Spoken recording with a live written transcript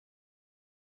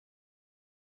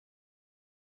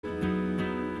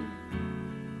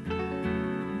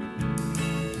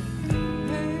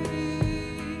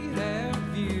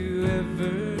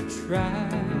cry,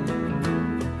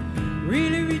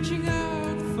 really reaching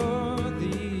out for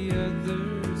the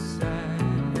other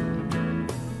side.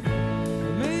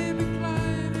 Maybe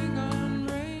climbing on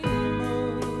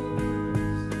rainbows,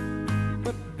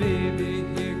 but baby,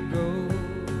 here goes.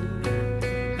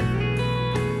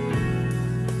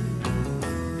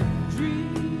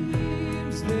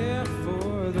 Dreams there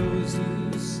for those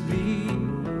who sleep,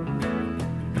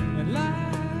 and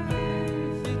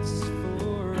life it's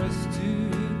for us to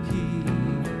keep.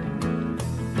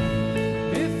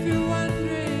 If you're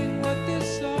wondering what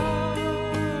this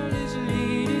all is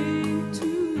leading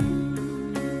to,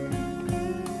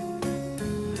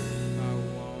 I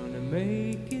wanna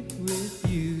make it with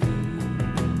you.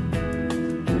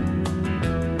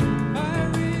 I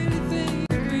really think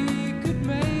we could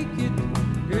make it,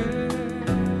 girl.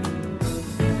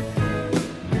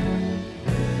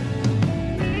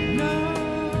 No,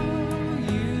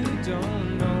 you don't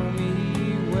know me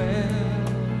well,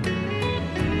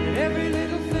 and every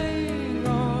little thing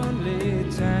only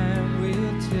time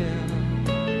will tell.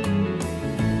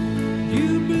 You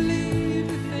believe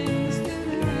the things that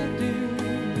I do,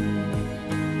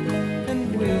 and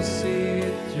we'll see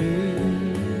it through.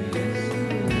 Yes.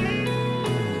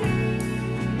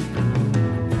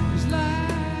 'Cause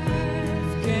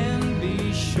life can be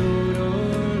short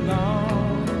or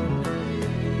long,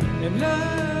 and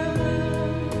love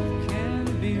can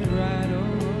be right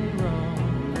or wrong.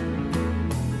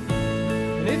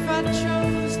 And if I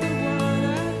chose the one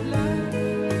I'd like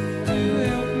to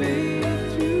help me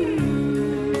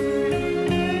through,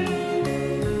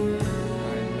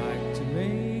 I'd like to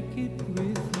make it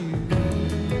with you.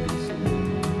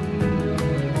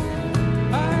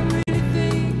 I really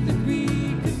think that we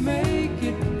could make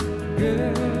it,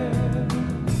 girl.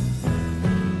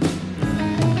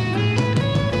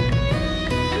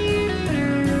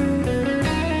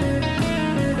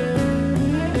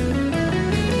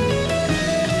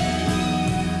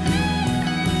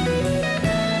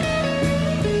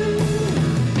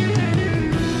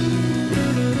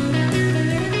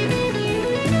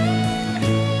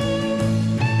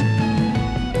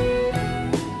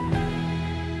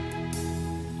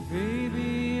 Baby,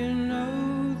 you know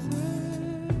the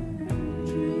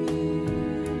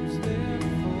dreams there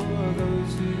for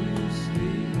those who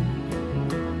sleep,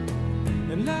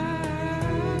 and life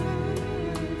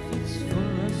it's for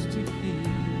us to keep.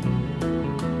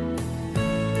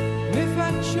 And if I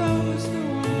chose the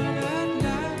one I'd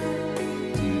like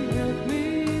to help me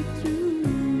through,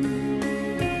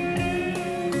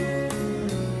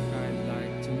 I'd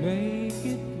like to make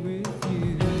it with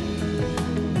you.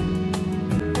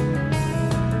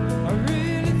 I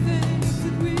really think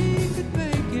that we could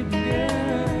make it,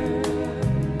 girl.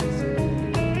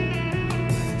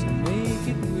 To make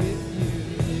it with you.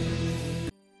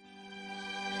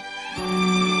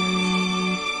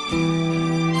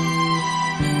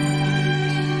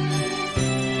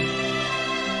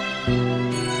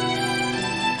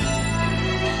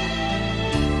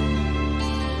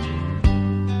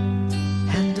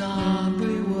 And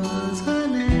Aubrey was her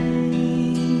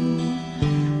name,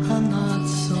 a not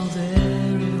so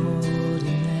very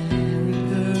ordinary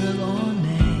girl or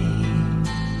name.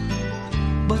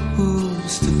 But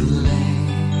who's to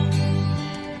blame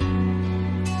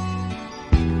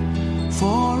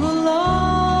for a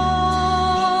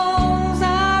love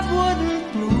that wouldn't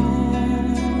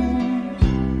bloom,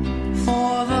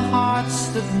 for the hearts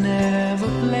that never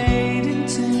played in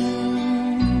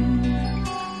tune,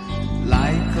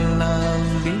 like a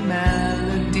lovely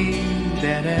melody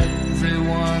that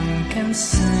everyone can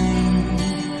sing.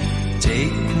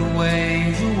 Take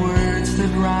away the words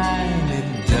that rhyme, it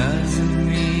doesn't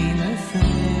mean a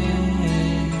thing.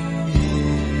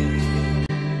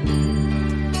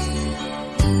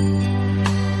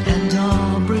 And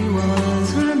Aubrey was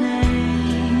her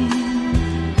name.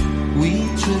 We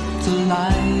tripped the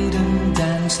light and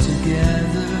danced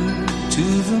together to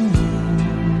the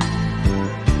moon.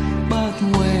 But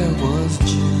where was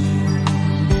June?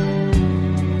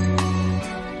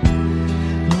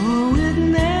 No, it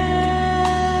never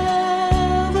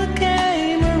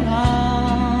came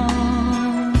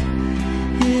around.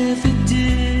 If it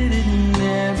did, it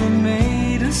never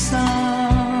made a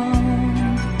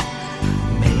sound.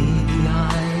 Maybe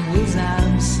I was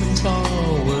absent or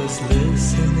was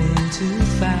listening too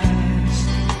fast,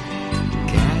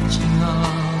 catching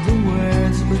all the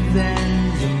words, but then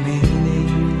the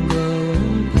meaning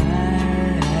going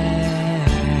past.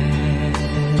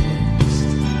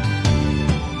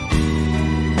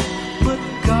 But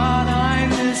God, I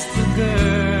miss the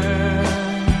girl,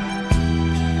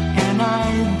 and I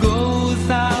go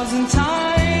 1,000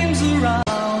 times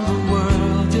around the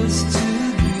world just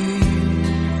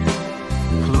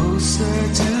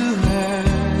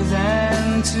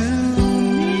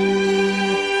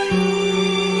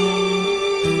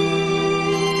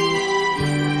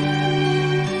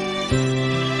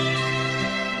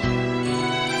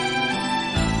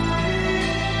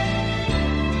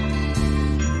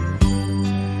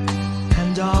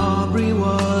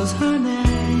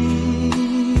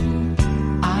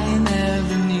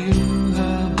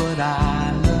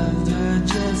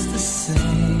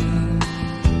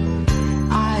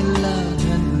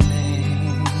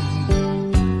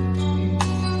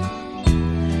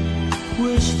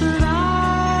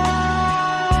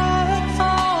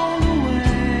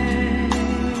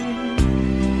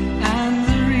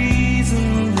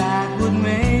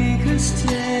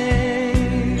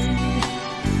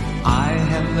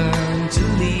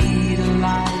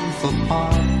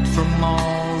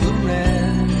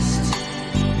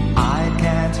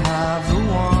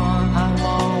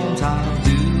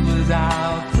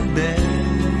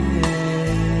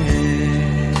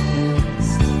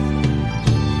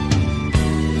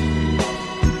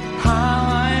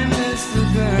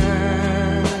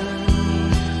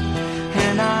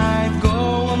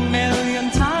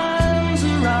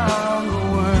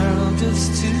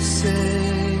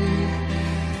say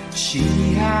she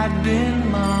had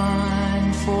been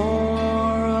mine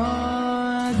for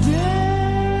a day.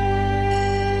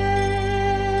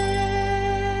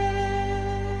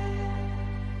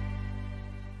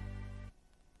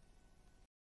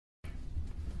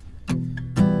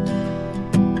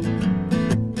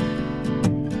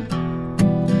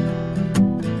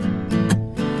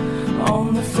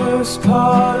 On the first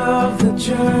part of the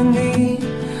journey,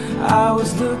 I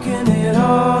was looking at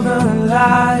all the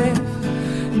life,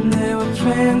 and there were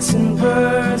plants and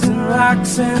birds and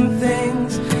rocks and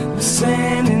things, with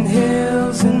sand and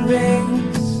hills and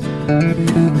rings.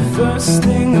 The first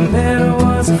thing I met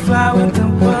was a fly with a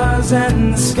buzz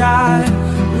and the sky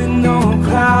with no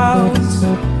clouds.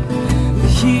 The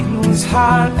heat was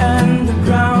hot and the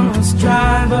ground was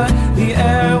dry, but the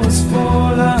air was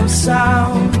full of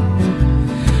sound.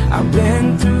 I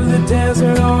ran through the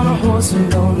desert on a horse with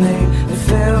no name. It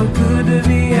felt good to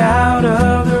be out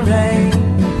of the rain.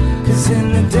 'Cause in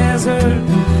the desert,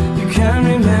 you can't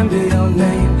remember your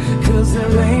name, 'cause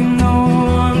there ain't no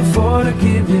one for to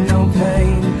give you no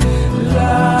pain.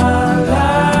 La la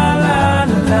la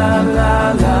la la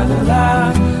la la la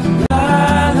la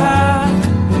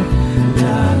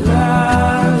la la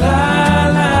la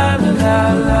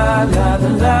la la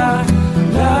la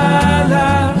la la.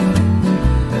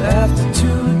 After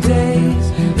 2 days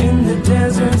in the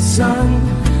desert sun,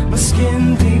 my skin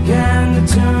began to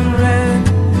turn red.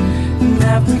 And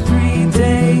after 3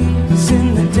 days in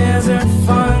the desert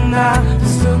fun, I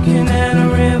was looking at a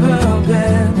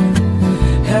riverbed,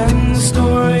 and the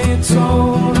story it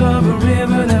told of a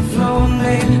river that flowed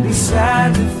made me sad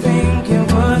to think it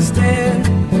was dead.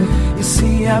 You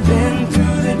see, I've been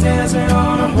through the desert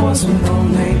on a horse with no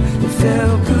name. It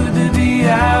felt good to be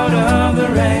out of the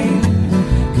rain.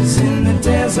 'Cause in the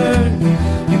desert,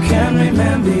 you can't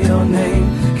remember your name,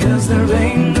 'cause there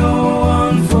ain't no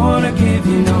one for to give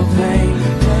you no pain.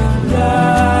 La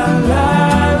la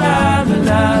la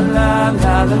la la la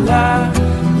la la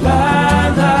la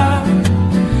la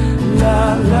la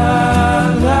la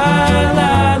la la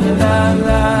la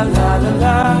la la la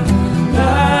la.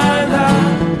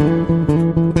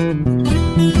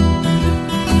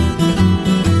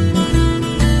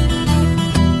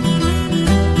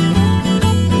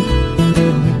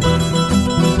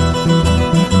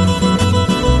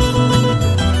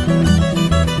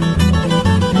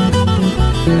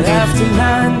 After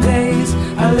 9 days,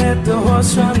 I let the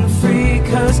horse run free,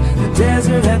 'cause the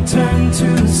desert had turned to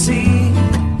the sea.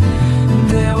 And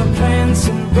there were plants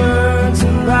and birds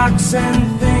and rocks and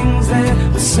things, there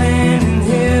were sand and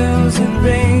hills and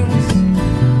rings.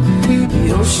 The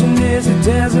ocean is a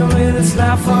desert with its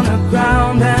life on the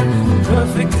ground and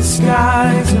perfect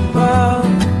skies above.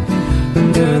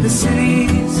 Under the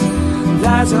cities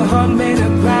lies a heart made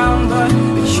of ground, but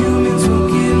the humans will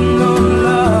give no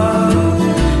love.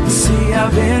 See,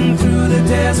 I've been through the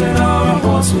desert on a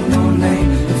horse with no name.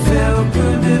 It felt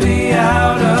good to be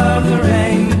out of the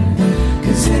rain.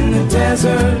 'Cause in the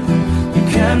desert, you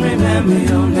can't remember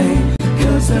your name,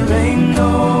 'cause there ain't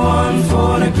no one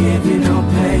for to give you no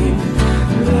pain.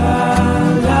 La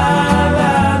la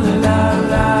la la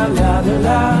la la la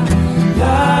la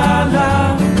la la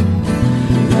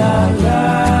la la la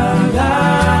la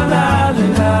la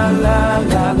la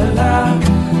la la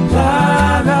la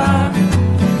la.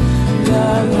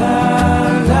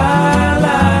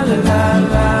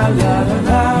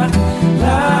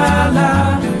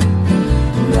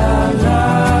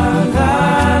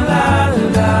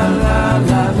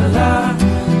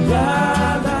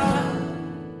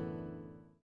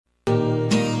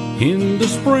 In the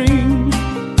spring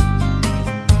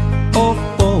of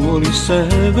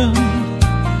 47,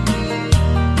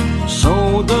 so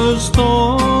the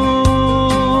story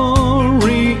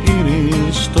it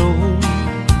is told.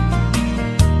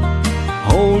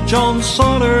 Old John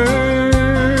Sutter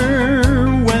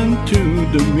went to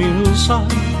the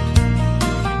millside.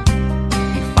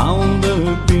 He found a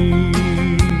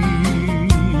piece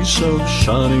of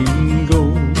shining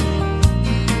gold.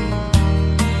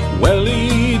 Well,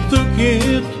 he took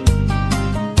it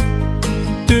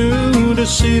to the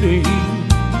city,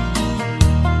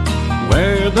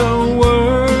 where the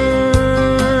word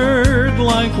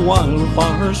like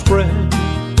wildfire spread.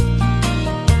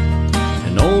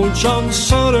 And old John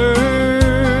Sutter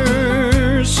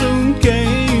soon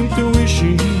came to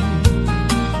wishing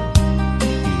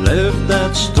he left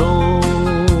that stone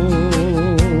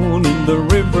in the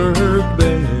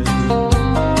riverbed.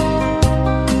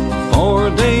 For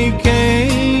they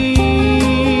came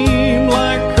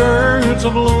like herds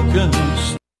of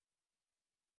locusts.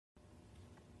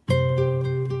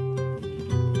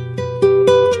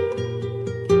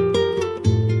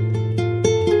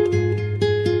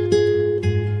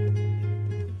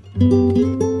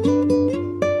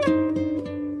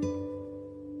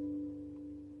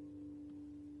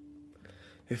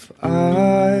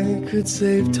 could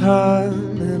save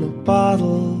time in a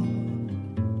bottle,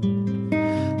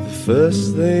 the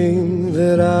first thing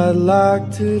that I'd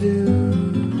like to do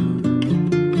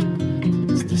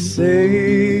is to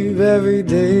save every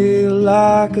day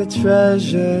like a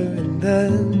treasure, and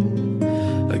then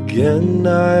again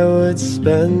I would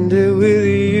spend it with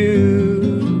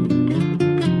you.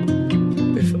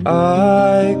 If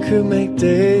I could make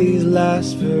days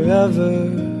last forever,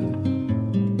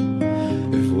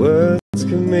 if words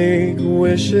could make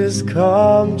wishes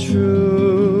come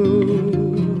true,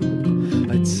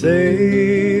 I'd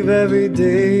save every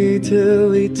day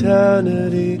till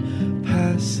eternity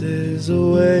passes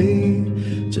away,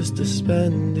 just to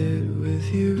spend it with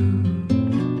you.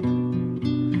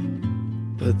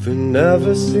 But there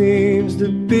never seems to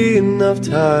be enough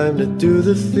time to do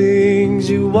the things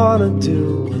you wanna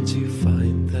do once you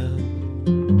find them.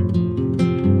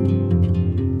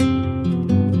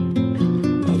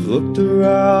 I've looked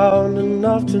around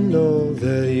enough to know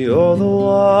that you're the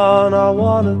one I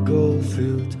wanna go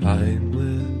through time with.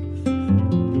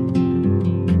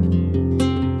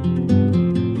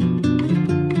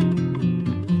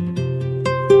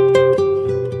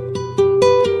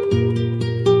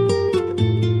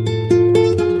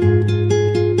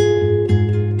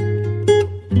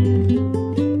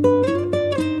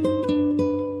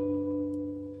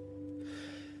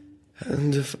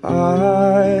 And if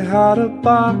I had a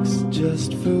box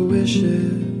just for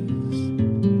wishes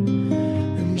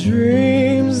and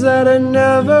dreams that had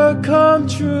never come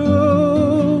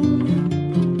true,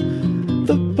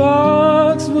 the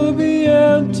box would be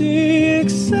empty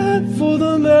except for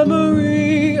the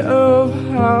memory of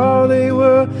how they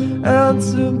were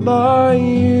answered by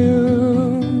you.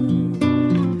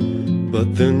 But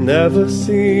there never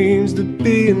seems to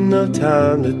be enough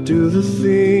time to do the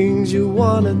things you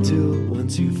wanna do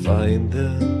once you find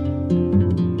them.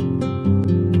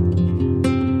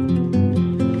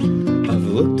 I've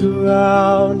looked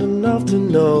around enough to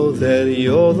know that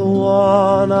you're the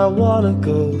one I wanna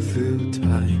go through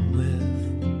time with.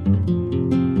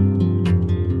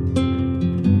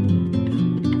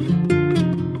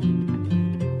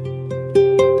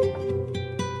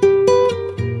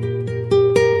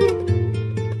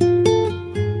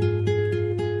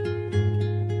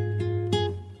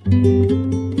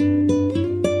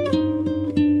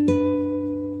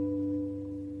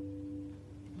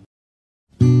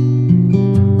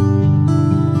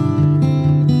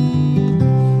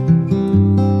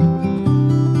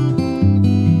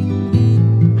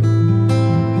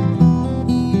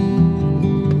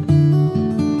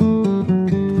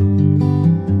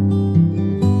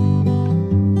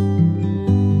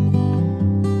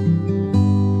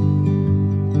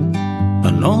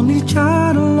 An only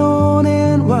child alone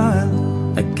and wild,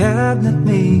 a cabinet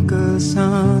maker's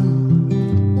son.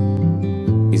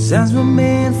 His hands were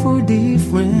meant for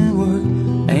different work,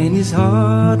 and his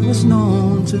heart was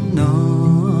known to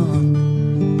none.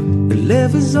 He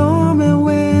left his home and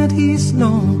went his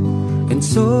lone and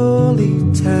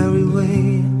solitary way,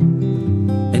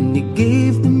 and he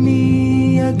gave to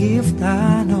me a gift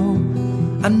I know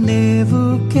I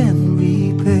never can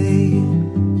repay.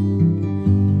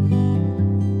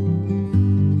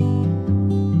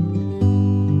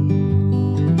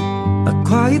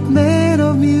 Quiet man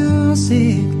of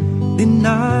music,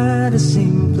 denied a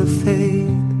simpler fate.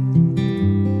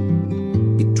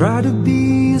 He tried to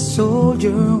be a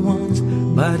soldier once,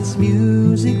 but his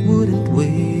music wouldn't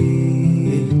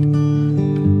wait.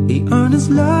 He earned his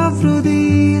love through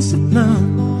discipline,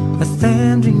 a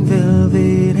thundering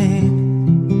velvet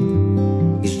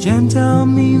hand. His gentle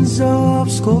means of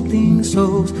sculpting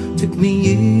souls took me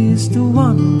years to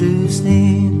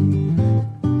understand.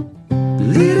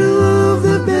 Little of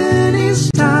the band is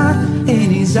tired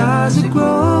and his eyes are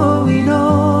growing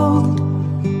old,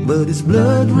 but his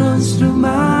blood runs through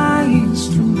my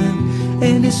instrument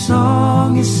and his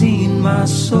song is in my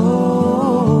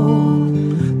soul.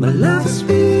 My love has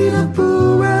been a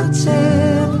poor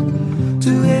attempt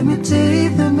to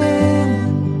imitate the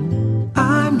man.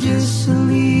 I'm just a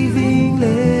living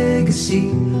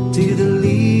legacy to the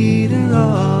leader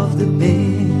of the band.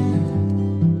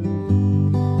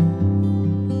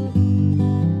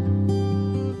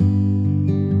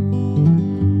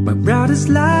 Brothers'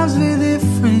 lives were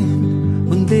different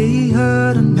when they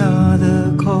heard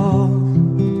another call.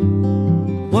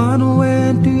 One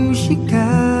went to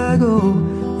Chicago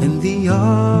and the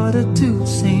other to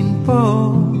St.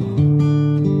 Paul.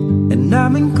 And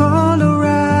I'm in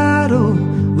Colorado,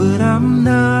 but I'm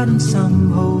not in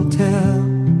some hotel,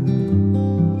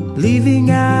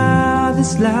 living out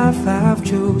this life I've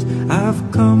chose, I've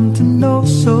come to know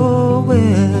so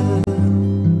well.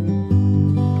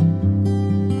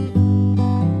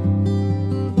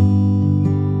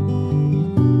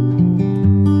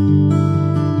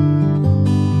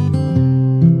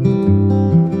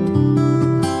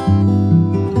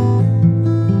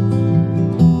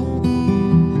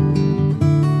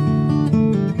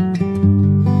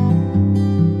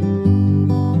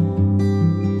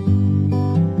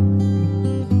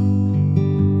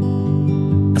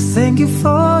 thank you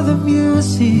for the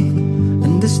music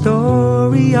and the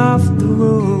story of the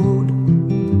road.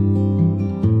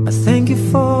 I thank you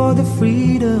for the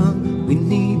freedom we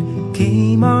need.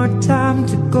 Came our time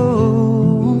to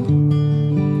go.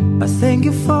 I thank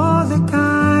you for the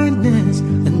kindness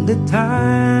and the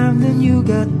time that you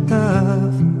got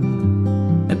tough.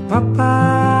 And Papa,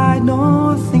 I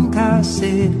don't think I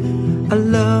said I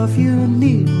love you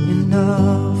near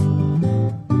enough.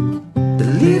 The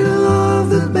leader of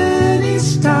the band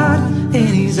is tired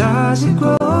and his eyes are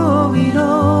growing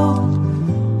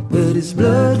old, but his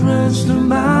blood runs through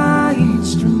my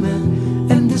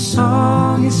instrument and the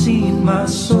song is in my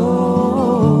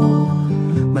soul.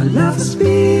 My life has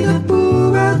been a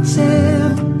poor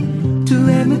attempt to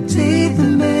imitate the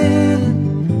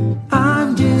man.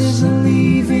 I'm just a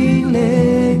living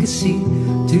legacy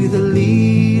to the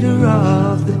leader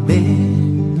of the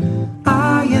band.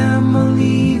 I am a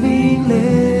living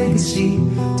legacy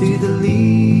to the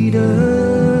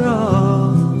leader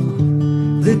of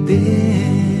the band.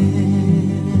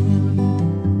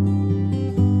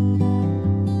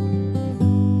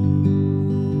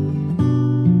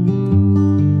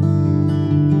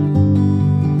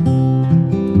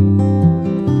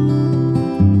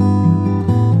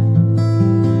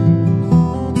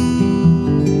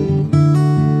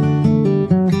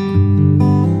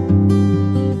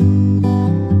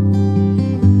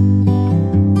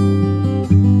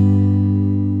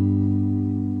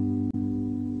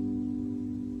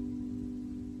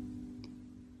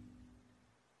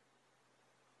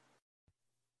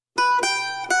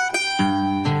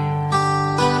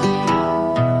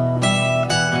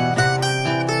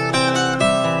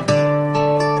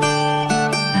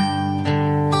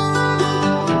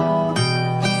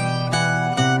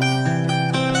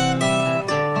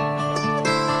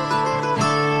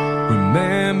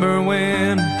 Remember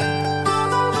when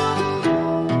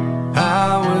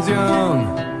I was young,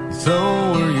 so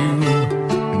were you,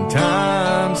 and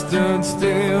time stood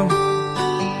still.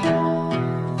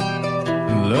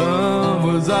 Love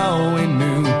was all we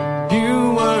knew.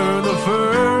 You were the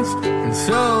first, and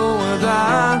so was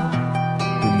I.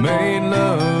 We made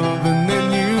love, and then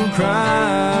you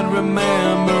cried.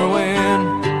 Remember when?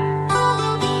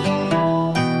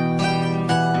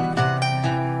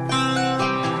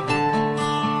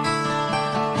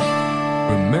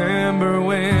 Remember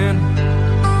when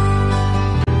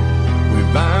we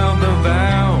bound the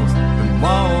vows and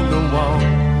walked the walk,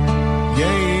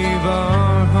 gave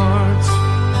our hearts.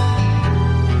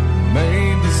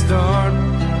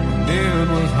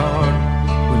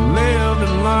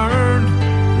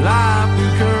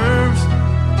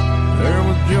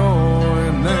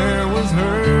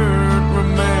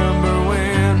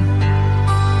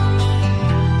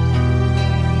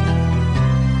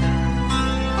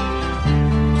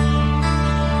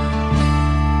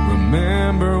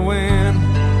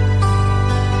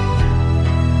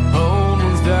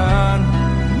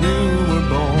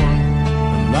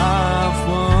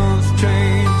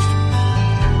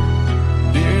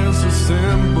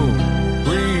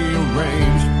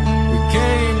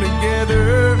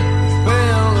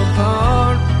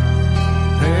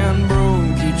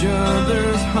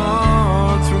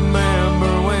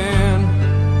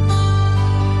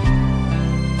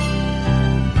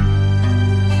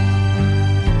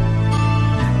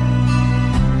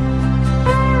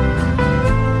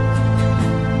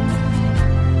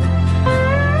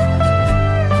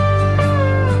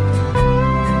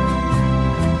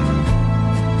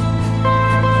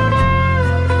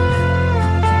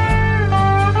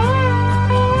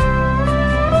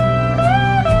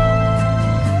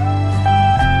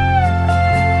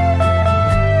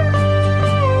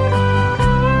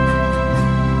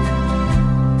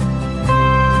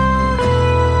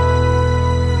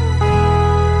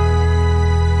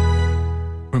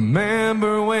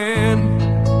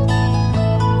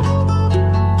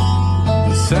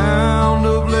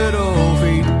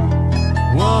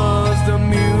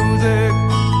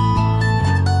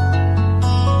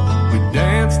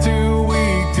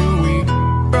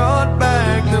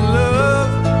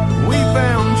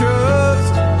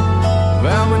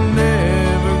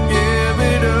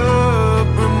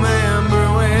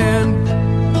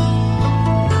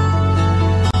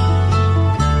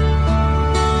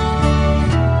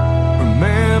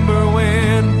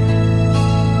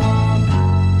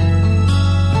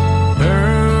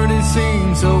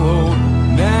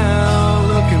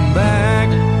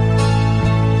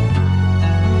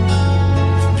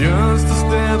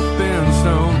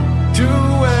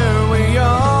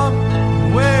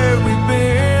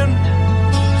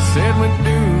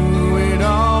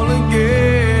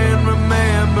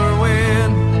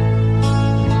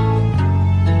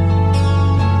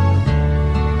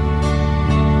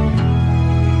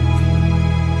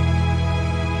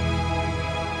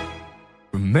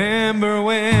 remember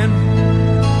when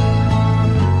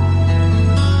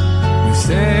we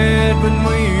said when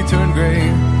we turned gray,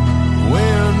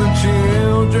 when the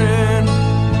children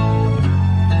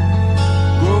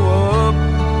grow up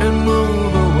and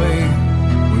move away,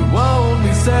 we won't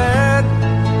be sad,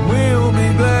 we'll be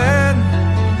glad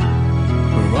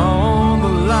for all the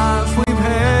lives we've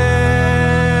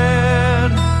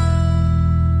had.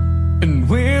 And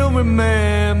we'll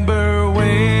remember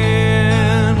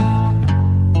when,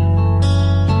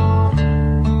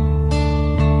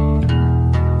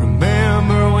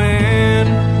 remember when,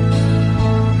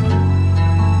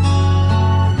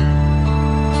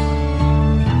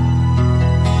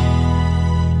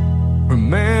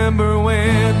 remember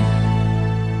when.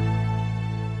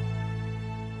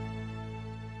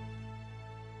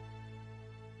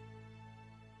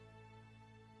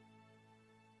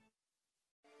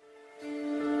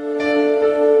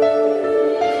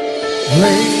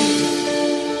 Late,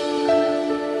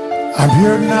 I'm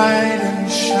your knight in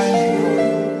shining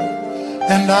armor,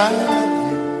 and I love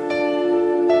you.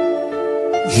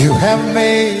 You have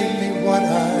made me what I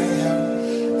am,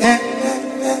 and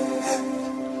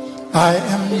I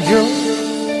am yours.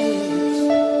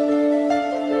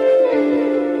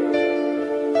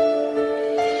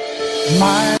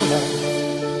 My love,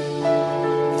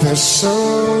 there's so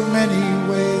many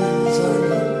ways I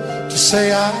love to say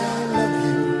I love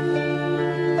you.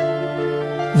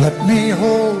 Let me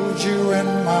hold you in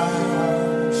my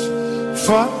arms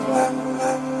forevermore.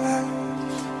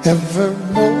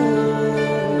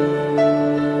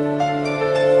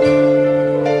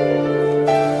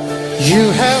 You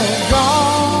have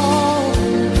gone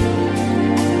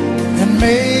and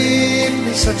made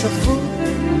me such a fool,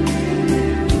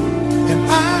 and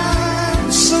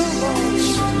I'm so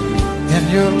lost in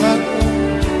your love.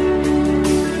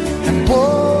 And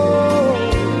whoa,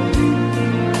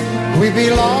 we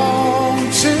belong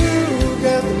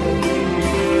together.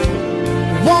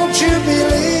 Won't you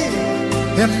believe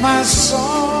in my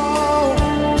song?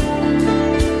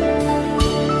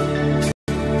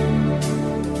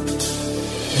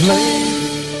 Lady,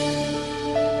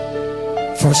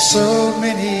 for so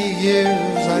many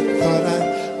years I thought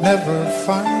I'd never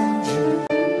find you.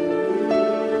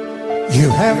 You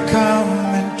have come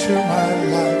into my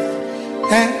life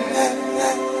and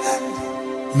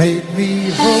made me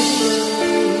whole.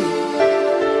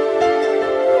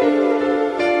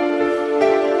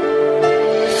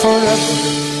 Forever,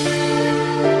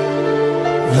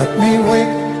 let me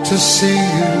wait to see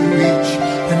you each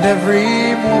and every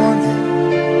morning.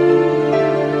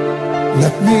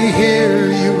 Let me hear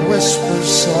you whisper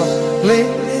softly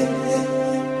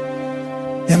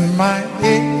in my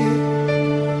ear.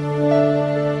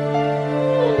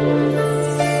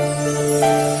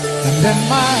 And in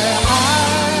my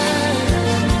eyes,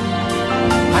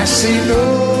 I see no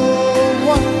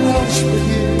one else but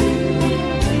you.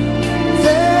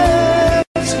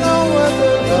 There's no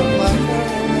other love like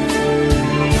mine.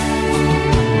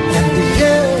 And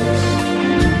yes,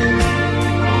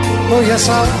 oh yes,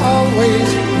 I'll always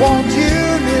want you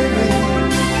near me.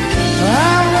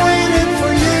 I've waited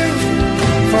for you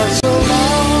for so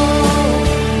long.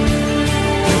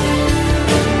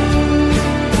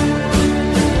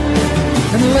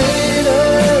 And later,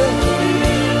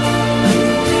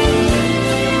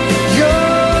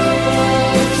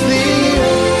 yours the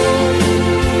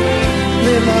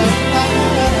only love I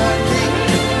need.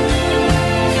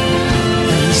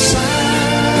 Inside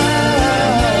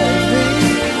me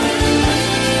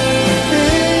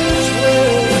is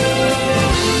where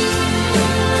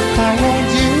I want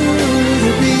you to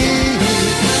be.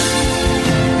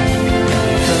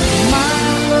 'Cause my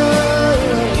love,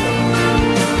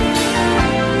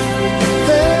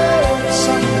 there's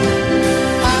something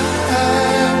I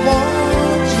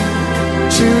want you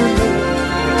to know.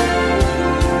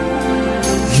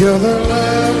 You're the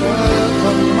love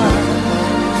of my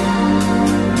life.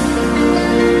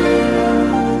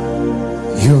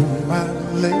 You're my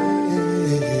lady.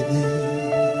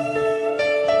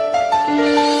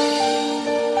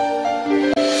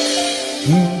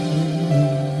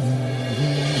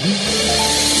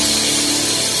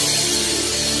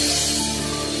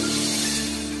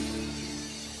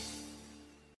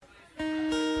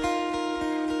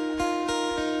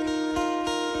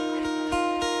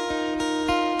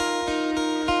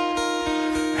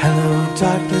 Hello,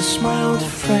 darkness, my old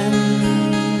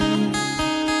friend.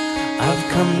 I've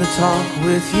come to talk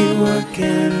with you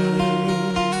again,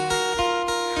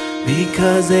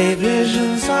 because a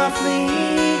vision softly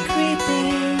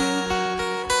creeping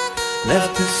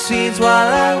left the seeds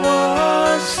while I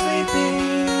was sleeping,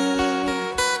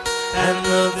 and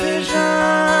the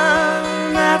vision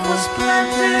that that was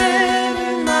planted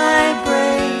in my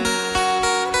brain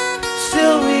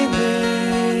still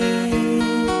remains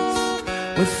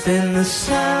within the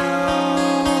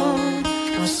sound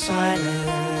of silence.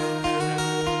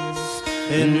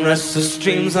 In restless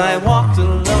dreams I walked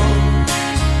alone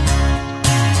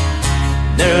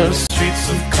narrow streets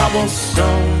of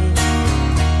cobblestone.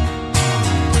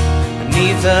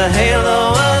 Beneath the halo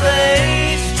of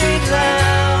a street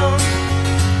lamp,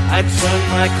 I turned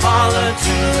my collar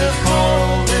to the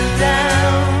cold and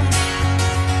down.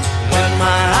 When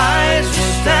my eyes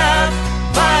were stabbed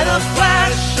by the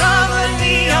flash of a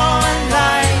neon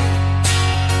light,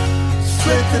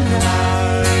 split the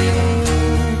night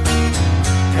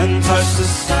and touched the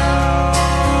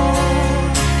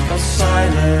sound of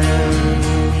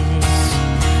silence.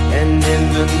 And in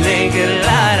the naked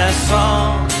light I saw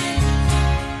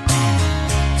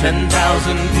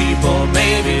 10,000 people,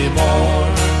 maybe more.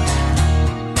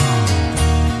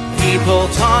 People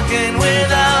talking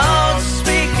without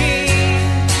speaking,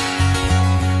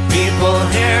 people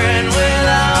hearing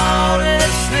without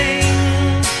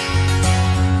listening,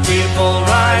 people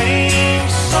writing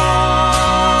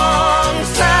songs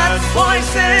that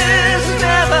voices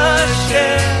never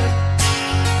shared.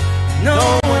 No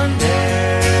one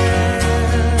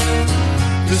dared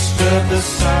disturb the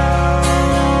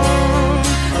sound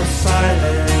of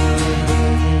silence.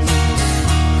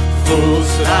 Fools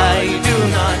that I do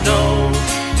not know,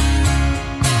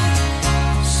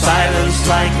 silence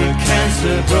like a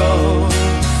cancer grows.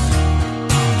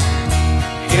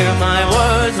 Hear my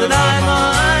words that I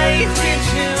might reach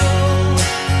you,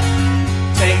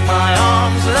 take my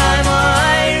arms that I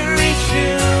might reach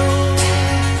you.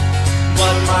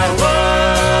 But my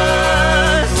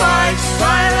words like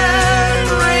silent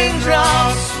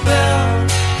raindrops fell,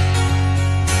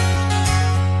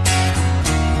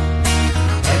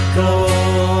 echo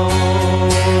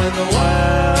in the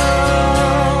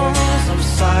wells of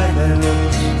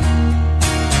silence.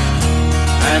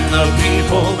 And the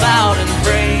people bowed and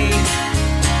prayed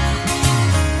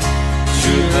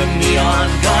to the neon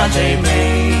god they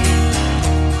made.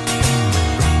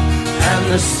 And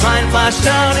the sign flashed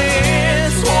out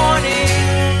its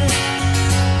warning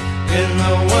in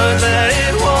the words that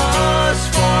it was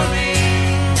for me.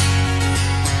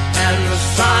 And the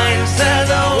sign said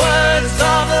the words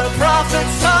of the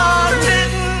prophets are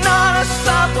written on a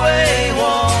subway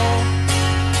wall.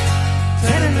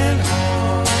 Tenement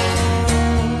hall,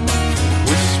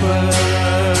 whispered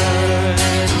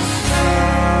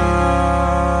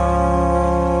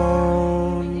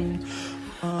sound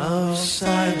of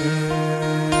silence.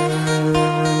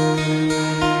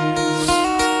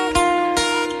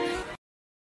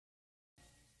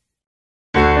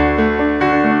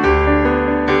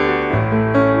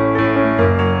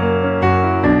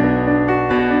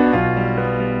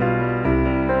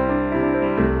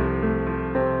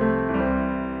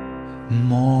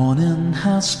 Morning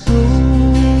has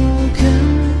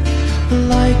broken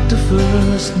like the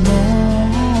first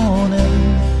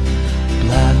morning.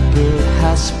 Blackbird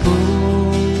has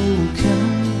spoken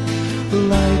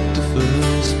like the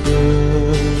first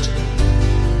bird.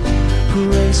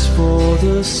 Praise for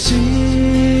the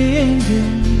singing,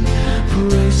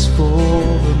 praise for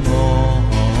the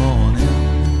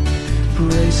morning,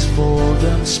 praise for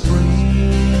them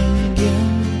springing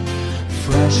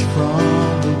fresh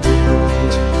from the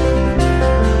world.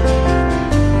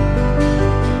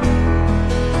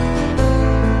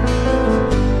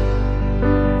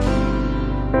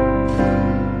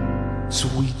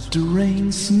 Sweet the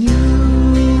rain's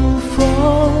new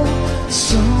fall,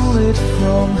 solid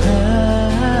from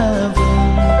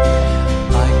heaven,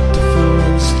 like the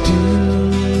first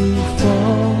dew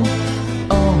fall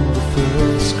on the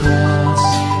first grass.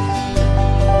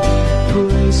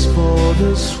 Praise for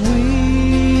the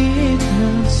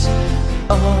sweetness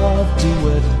of the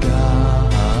wet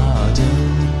garden,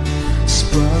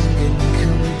 sprung in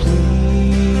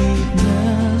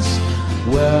completeness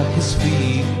where his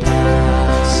feet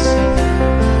pass.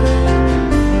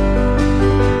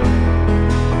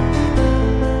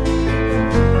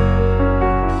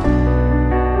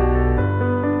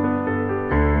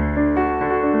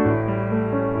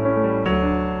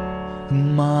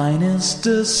 Mine is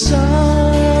the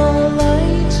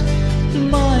sunlight,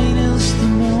 mine is the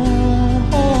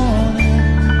morning,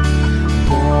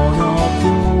 born of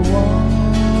the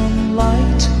one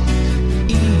light,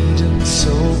 Eden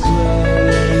so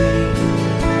gray.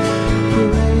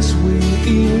 Praise with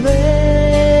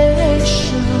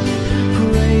elation,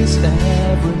 praise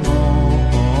every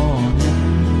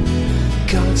morning,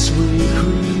 God's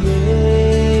recreation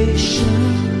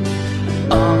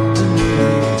of the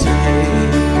new day.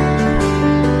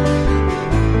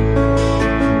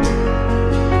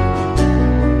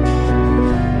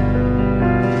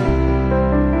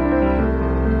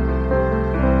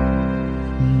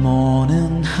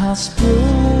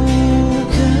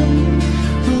 broken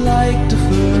like the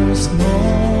first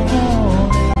morning.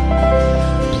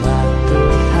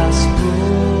 Blackbird has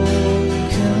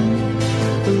broken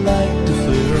like the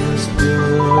first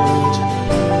bird.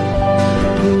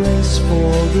 Praise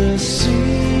for the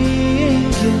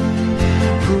singing,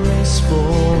 praise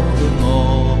for the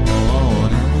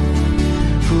morning,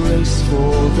 praise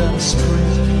for them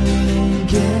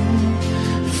springing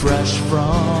fresh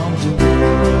from the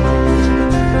world.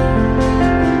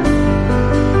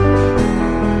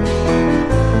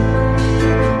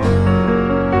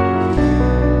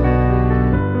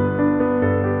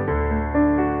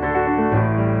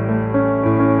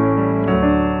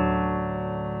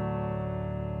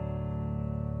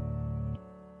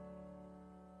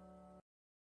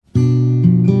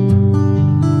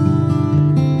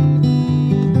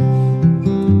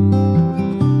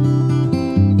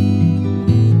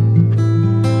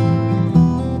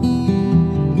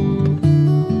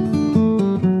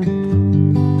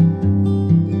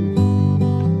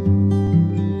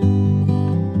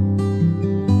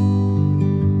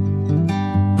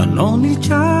 An only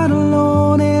child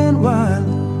alone and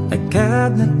wild, a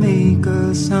cabinet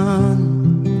maker's son.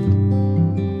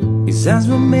 His hands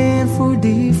were meant for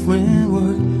different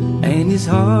work, and his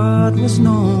heart was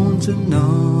known to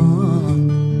none.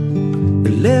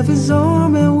 He left his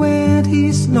home and went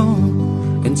his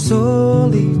lone and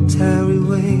solitary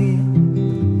way,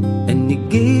 and he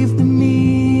gave to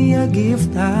me a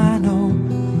gift I know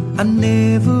I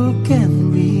never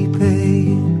can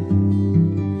repay.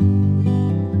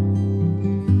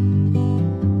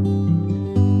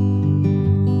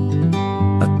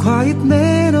 Quiet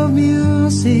man of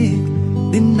music,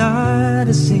 denied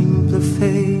a simpler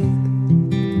fate.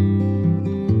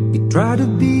 He tried to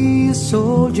be a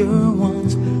soldier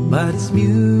once, but his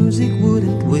music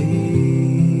wouldn't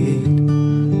wait.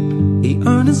 He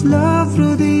earned his love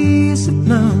through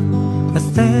discipline, a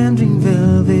thundering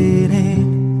velvet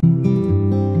hand.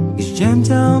 His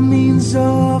gentle means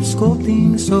of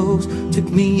sculpting souls took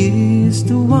me years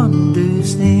to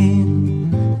understand.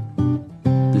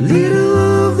 Little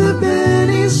of the band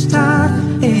is tired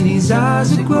and his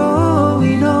eyes are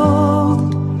growing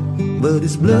old, but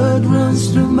his blood runs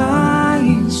through my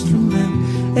instrument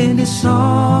and his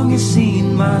song is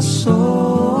in my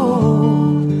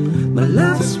soul. My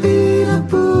life has been a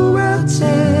poor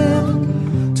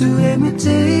attempt to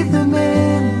imitate the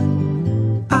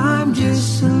man. I'm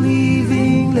just a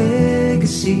living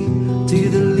legacy to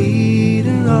the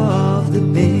leader of the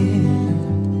band.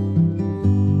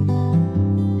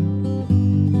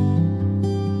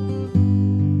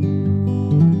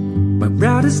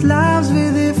 Brothers' lives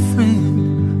were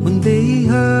different when they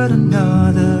heard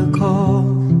another call.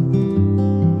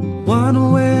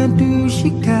 One went to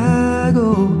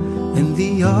Chicago and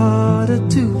the other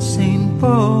to St.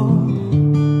 Paul.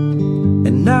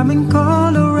 And I'm in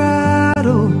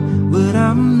Colorado, but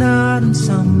I'm not in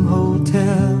some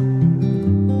hotel.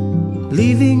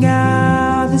 Living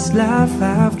out this life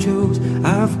I've chose,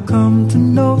 I've come to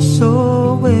know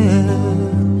so well.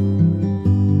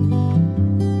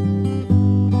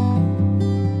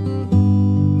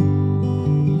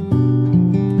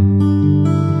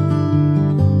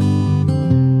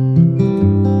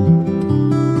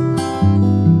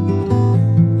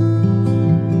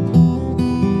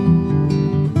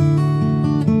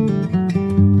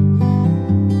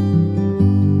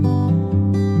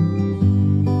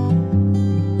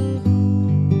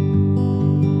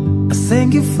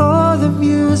 Thank you for the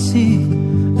music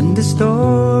and the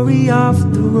story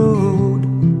of the road.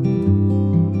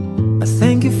 I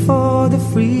thank you for the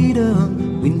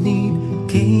freedom we need,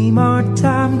 came our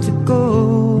time to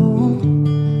go.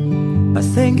 I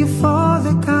thank you for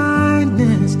the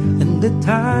kindness and the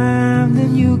time that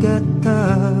you got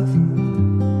tough.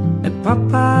 And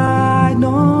Papa, I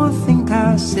don't think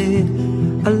I said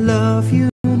I love you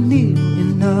near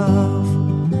enough.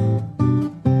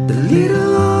 The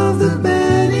little of the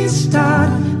band is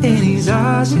tired and his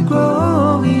eyes are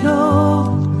growing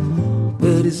old,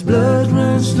 but his blood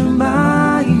runs through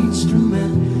my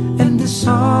instrument and the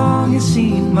song is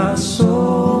in my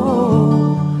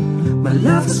soul. My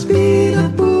life has been a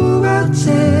poor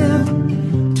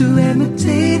attempt to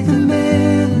imitate the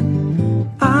man.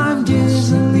 I'm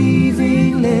just a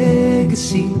living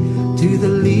legacy to the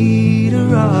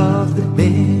leader of the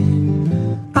band.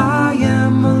 I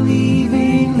am a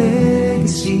living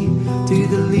legacy to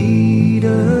the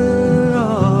leader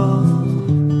of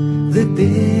the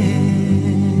band.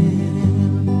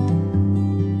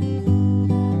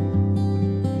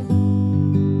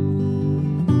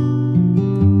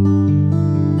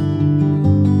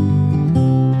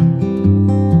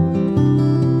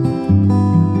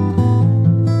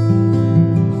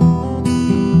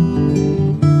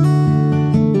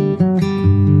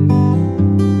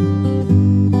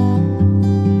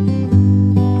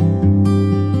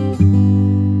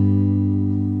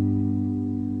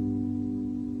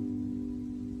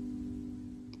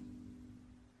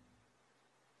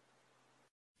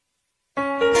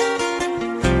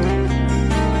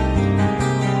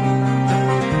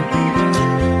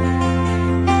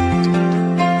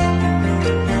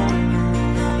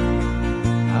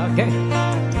 Okay.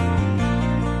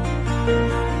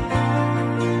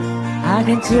 I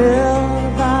can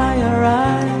tell by your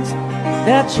eyes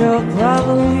that you're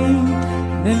probably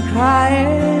been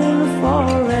crying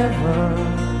forever.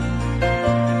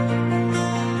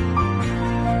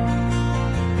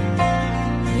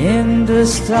 In the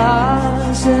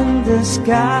stars in the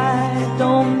sky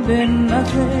don't mean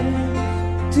nothing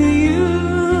to you,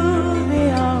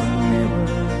 they are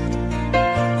mirrors.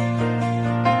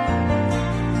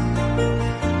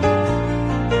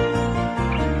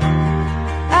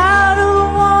 I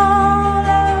don't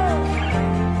wanna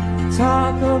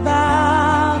talk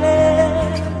about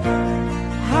it,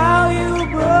 how you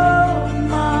broke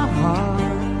my heart.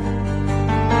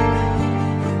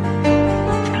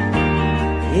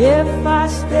 If I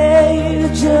stay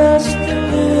just a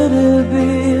little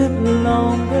bit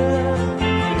longer,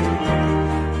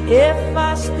 if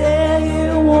I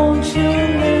stay, won't you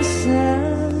listen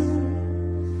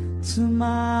to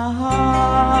my heart?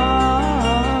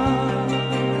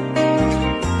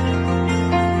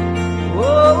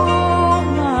 Oh,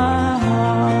 my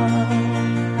heart.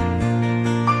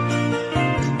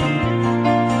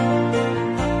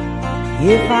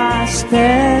 If I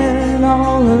stand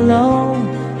all alone,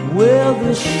 will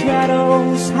the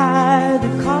shadows hide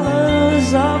the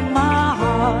colors of my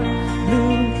heart?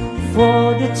 Blue for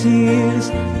the tears,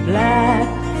 black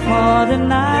for the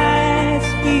nights,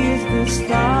 is the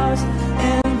stars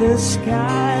and the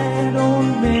sky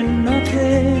don't mean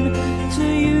nothing to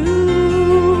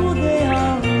you, they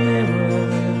are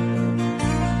mirrors.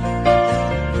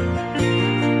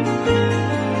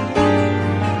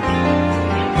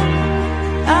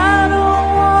 I don't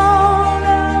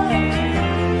wanna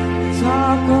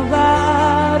talk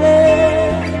about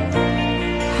it,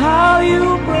 how you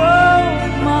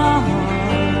broke my heart.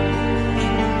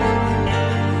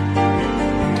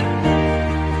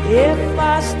 If I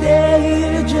stay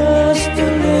here just a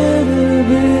little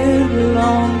bit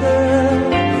longer,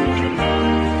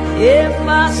 if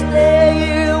I stay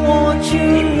here, won't you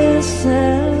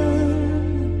listen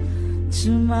to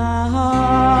my heart?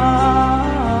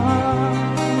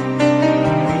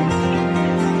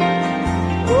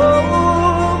 Oh,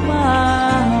 my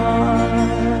heart.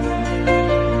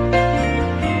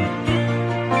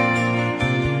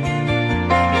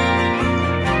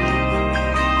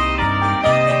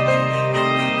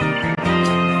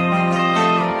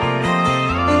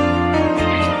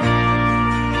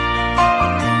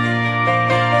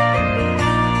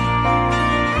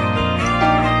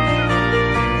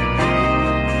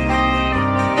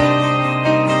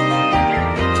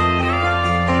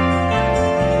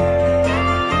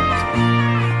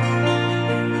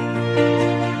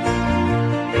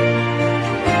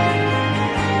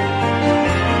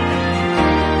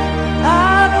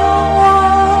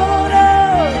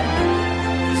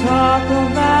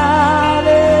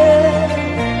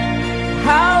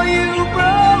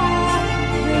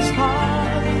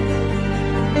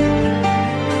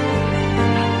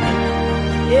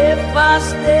 If I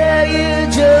stay here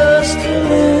just a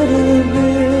little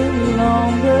bit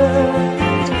longer,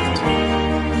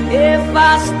 if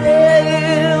I stay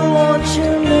here, won't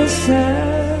you listen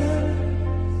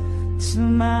to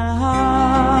my heart?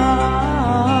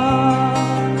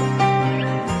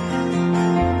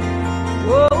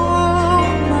 Oh,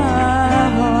 my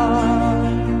heart.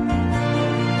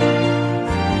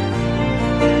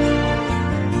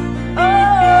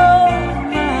 Oh,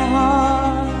 my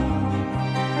heart.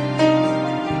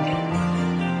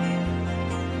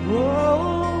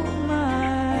 Oh, my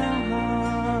heart.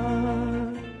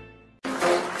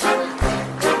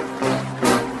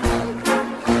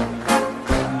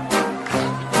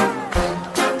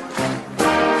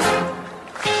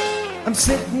 I'm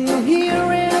sitting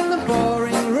here in the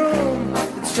boring room.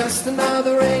 It's just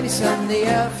another rainy Sunday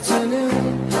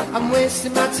afternoon. I'm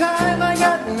wasting my time, I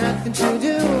got nothing to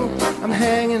do. I'm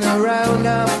hanging around,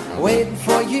 I'm waiting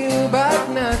for you, but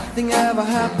nothing ever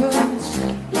happens.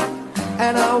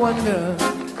 And I wonder,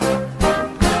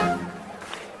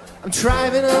 I'm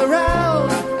driving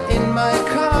around in my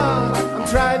car. I'm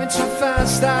driving too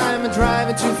fast, I'm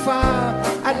driving too far.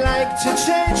 I'd like to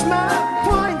change my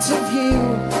point of view.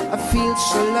 I feel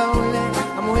so lonely,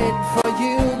 I'm waiting for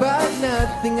you, but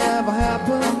nothing ever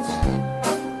happens.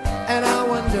 And I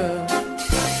wonder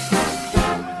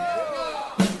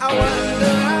how,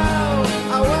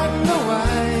 I wonder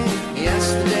why.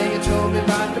 Yesterday you told me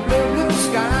about the blue, blue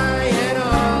sky, and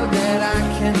all that I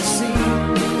can see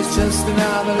is just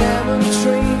another lemon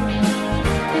tree.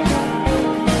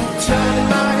 Turning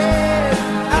my head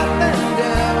up and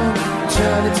down,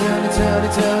 turning, turning,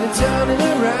 turning, turning, turning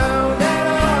around, and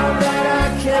all that I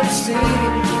can see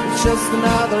is just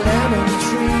another lemon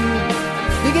tree.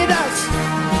 Dig it out,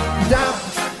 down.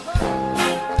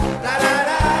 Da da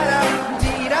da da,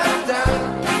 dee da da.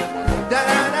 Da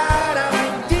da da da,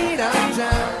 dee da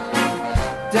da.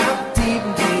 Down, dee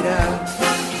dee da.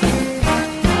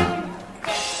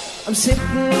 I'm sitting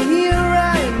here,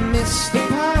 I miss the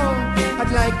power.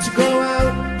 I'd like to go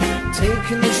out,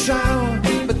 taking a shower,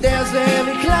 but there's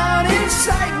every cloud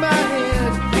inside my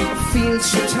head. I feel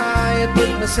so tired, put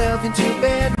myself into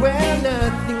bed where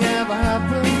nothing ever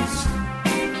happens,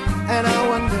 and I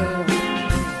wonder.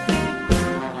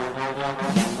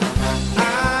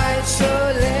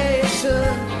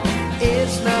 Isolation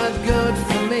is not good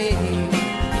for me.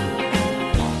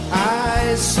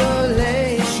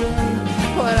 Isolation,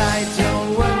 but I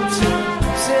don't want to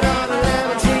sit on a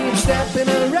lemon tree and stepping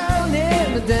around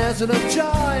in the desert of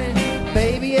joy.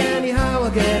 Baby, anyhow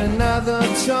I'll get another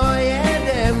toy and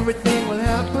everything will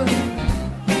happen.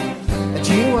 And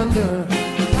you wonder.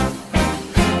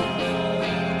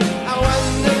 I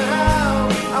wonder how,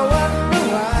 I wonder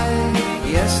why.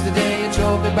 Yesterday you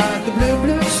told me about the blue,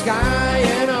 blue sky,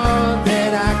 and all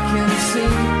that I can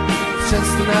see is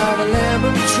just another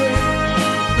lemon tree.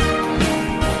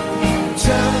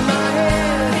 Turning my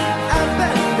head up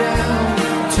and down,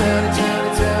 turning,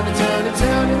 turning, turning, turning,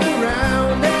 turning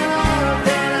around, and all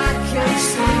that I can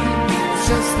see is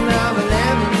just another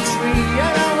lemon tree.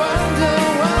 And I wonder,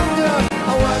 wonder,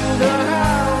 I wonder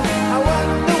how, I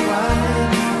wonder why.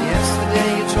 Yesterday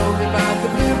you told me about the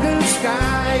blue, blue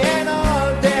sky, and all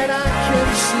that I can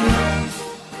see,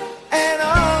 and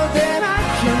all that I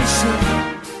can see,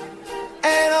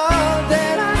 and all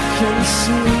that I can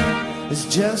see. It's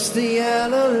just a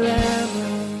yellow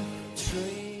lemon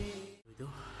tree.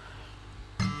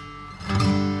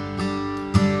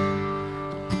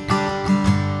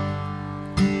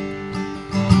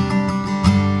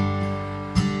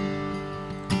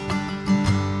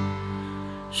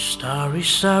 Starry,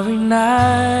 starry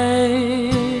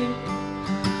night.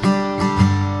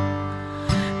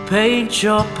 Paint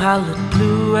your palette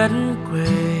blue and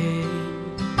gray.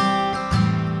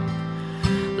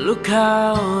 Look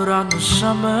out on the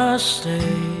summer's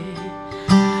day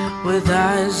with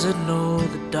eyes that know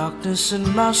the darkness in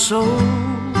my soul.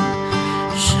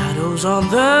 Shadows on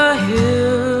the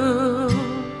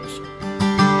hills.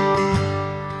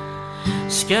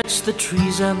 Sketch the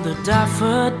trees and the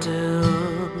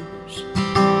daffodils.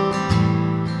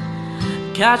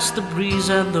 Catch the breeze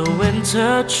and the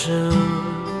winter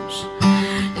chills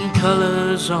in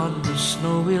colors on the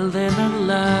snowy linen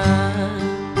land.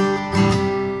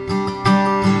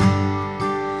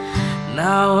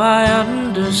 Now I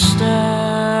understand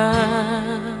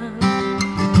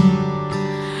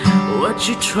what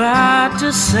you tried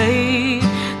to say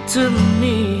to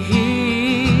me,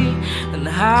 and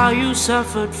how you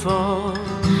suffered for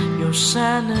your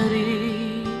sanity.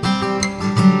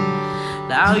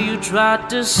 Now you tried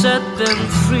to set them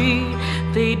free.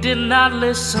 They did not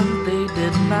listen, they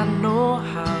did not know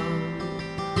how.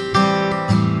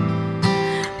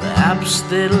 Perhaps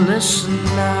they'll listen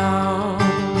now.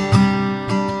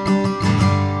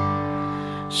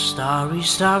 Starry,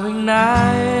 starry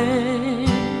night.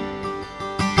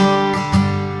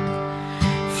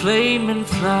 Flaming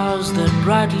flowers that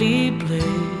brightly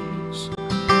blaze.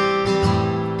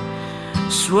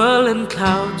 Swirling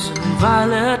clouds in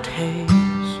violet haze.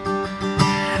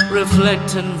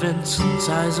 Reflecting Vincent's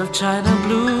eyes of china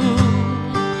blue.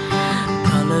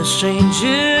 Colors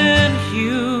changing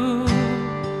hue.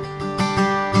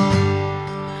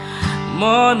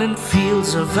 Morning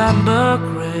fields of amber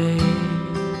gray.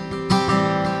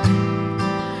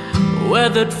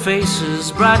 Weathered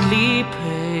faces brightly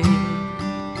paint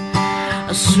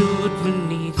a suit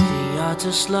beneath the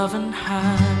artist's loving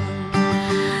hand.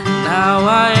 Now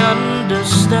I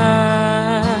understand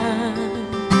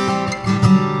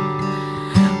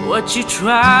what you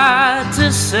tried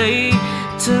to say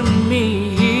to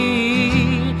me,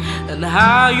 and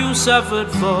how you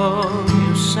suffered for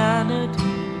your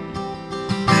sanity.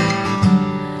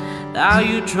 Now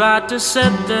you tried to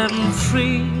set them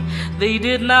free. They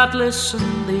did not listen,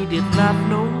 they did not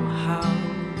know how.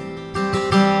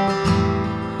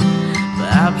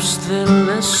 Perhaps they'll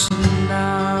listen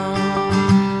now.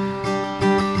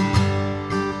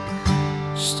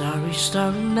 Starry,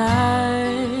 starry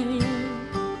night.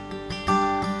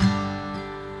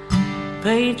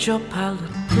 Paint your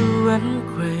palette blue and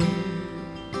gray.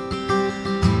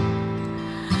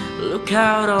 Look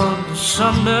out on the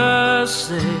summer's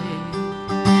day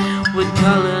with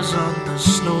colors on the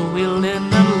snowy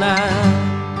linen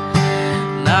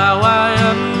land. Now I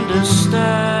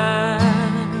understand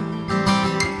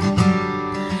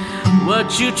what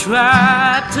what you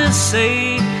tried to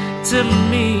say to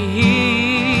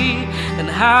me, and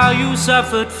how you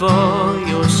suffered for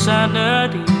your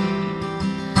sanity,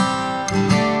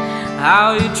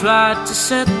 how you tried to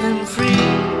set them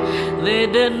free. They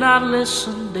did not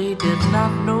listen, they did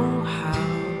not know how.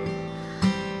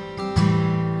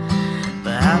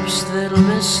 Perhaps they'll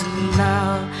listen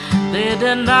now. They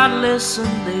did not listen,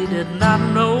 they did not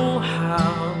know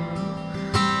how.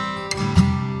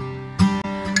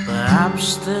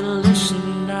 Perhaps they'll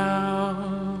listen now.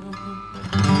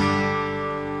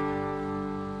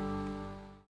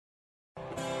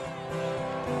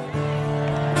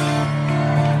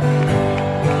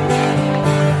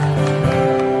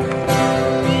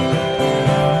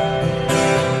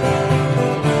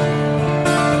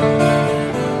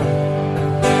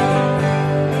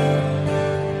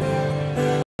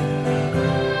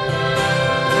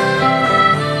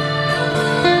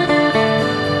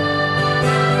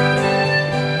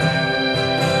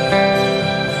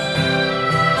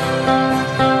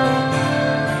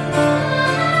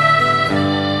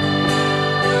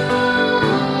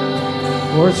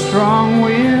 For strong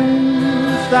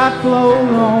winds that blow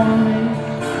lonely,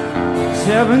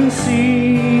 7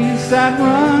 seas that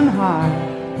run high,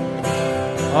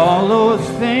 all those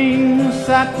things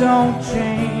that don't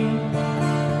change,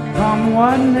 come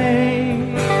what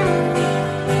may.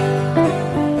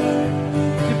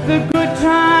 If the good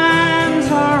times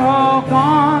are all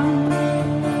gone,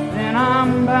 then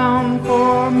I'm bound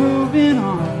for moving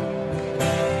on.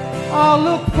 I'll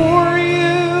look for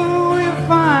you if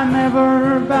I'm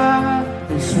ever back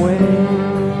this way.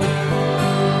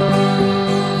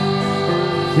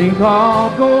 Think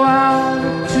I'll go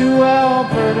out to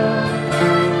Alberta,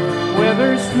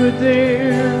 weather's good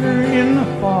there in the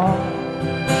fall.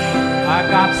 I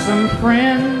got some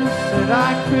friends that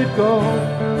I could go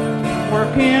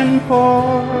working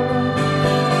for.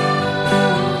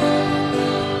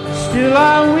 Still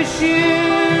I wish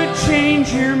you'd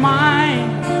change your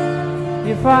mind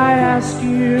if I asked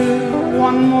you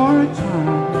one more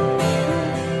time.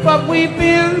 But we've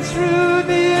been through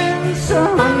this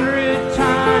 100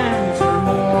 times or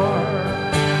more.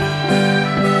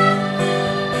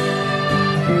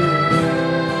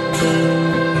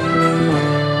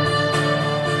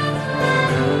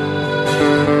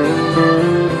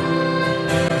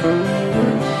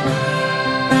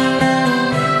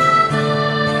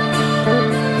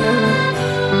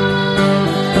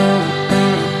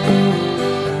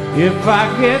 If I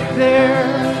get there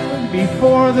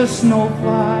before the snow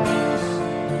flies,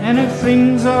 and if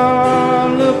things are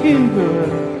looking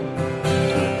good,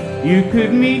 you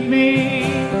could meet me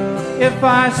if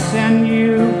I send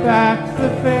you back the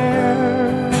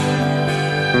fare.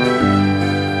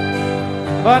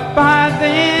 But by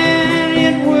then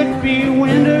it would be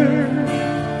winter,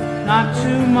 not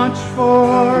too much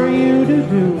for you to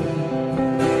do,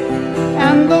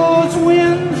 and those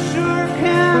winds sure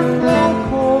can blow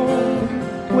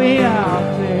cold way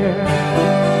out there.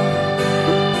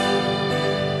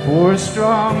 For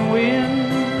strong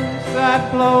winds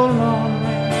that blow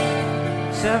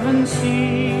lonely, 7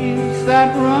 seas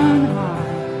that run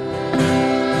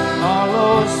high, all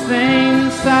those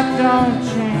things that don't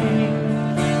change,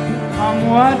 come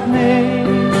what may.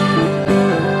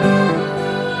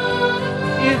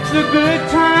 If the good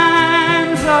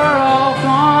times are all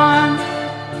gone,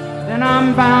 then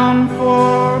I'm bound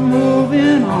for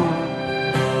moving on.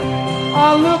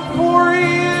 I'll look for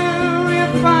you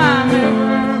if I'm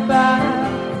ever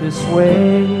back this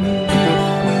way.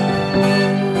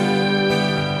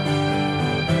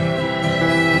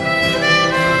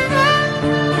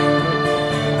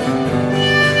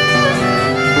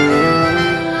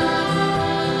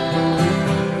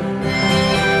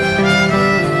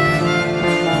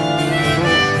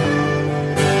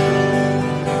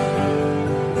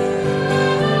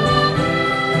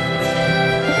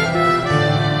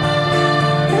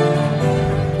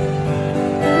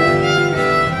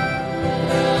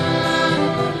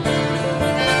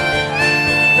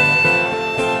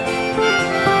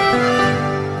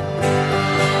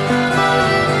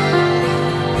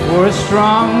 For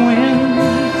strong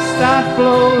winds that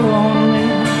blow lonely,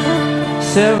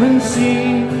 7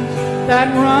 seas that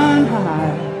run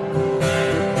high,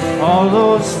 all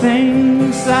those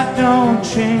things that don't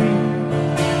change,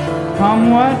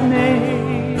 come what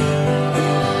may.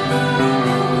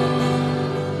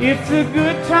 If the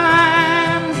good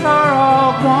times are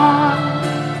all gone,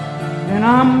 then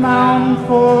I'm bound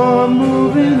for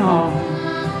moving on.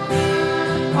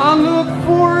 I'll look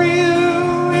for you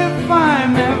if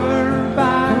I'm ever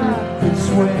back this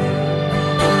way.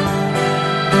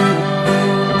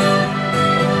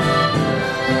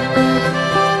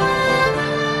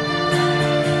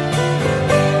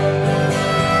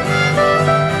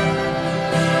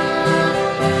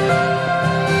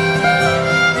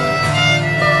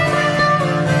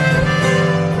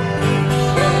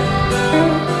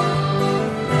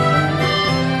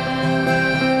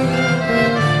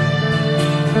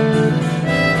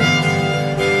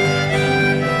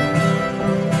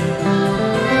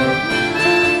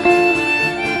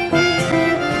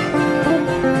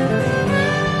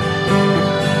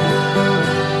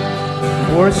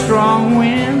 4 strong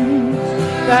winds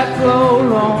that blow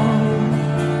long,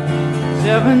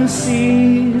 7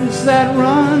 seas that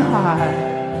run high,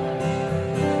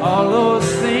 all those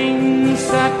things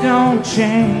that don't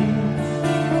change,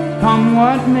 come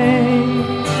what may.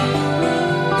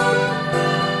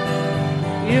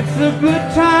 If the good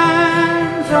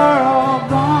times are all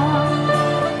gone,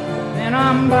 then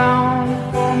I'm bound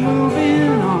for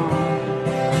moving on.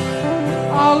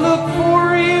 I'll look for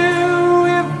you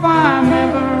if I'm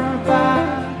ever back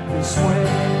this way.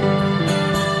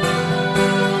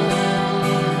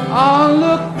 I'll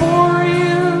look for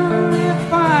you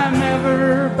if I'm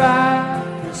ever back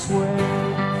this way.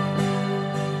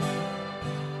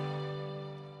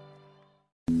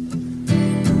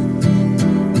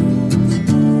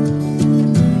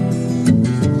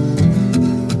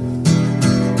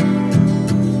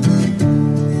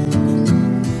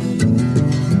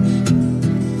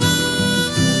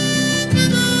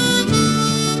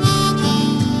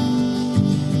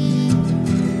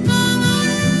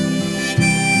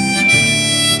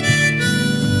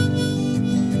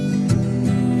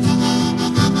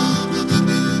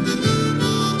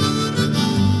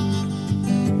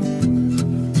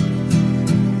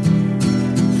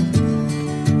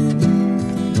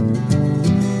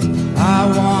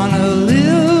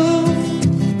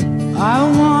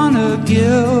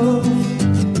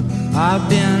 I've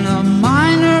been a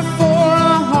miner for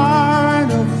a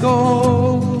heart of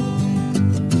gold.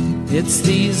 It's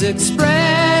these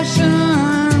expressions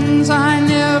I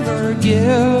never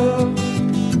give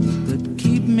that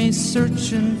keep me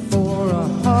searching for a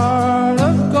heart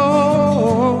of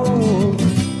gold.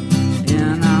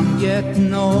 And I'm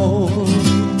getting old.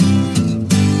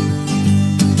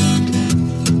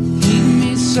 Keep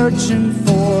me searching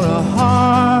for a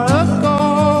heart of gold.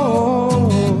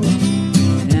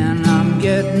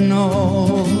 Getting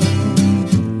old.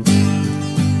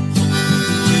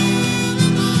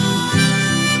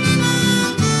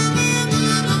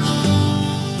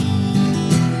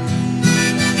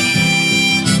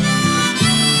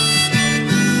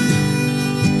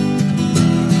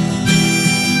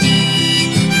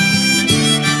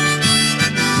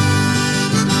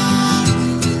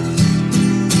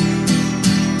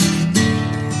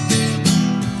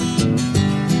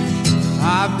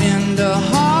 I've been to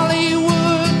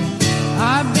Hollywood,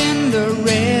 I've been to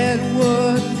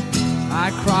Redwood,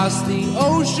 I crossed the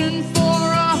ocean for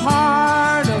a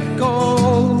heart of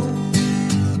gold.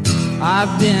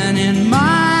 I've been in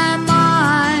my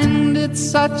mind, it's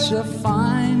such a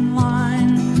fine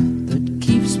line that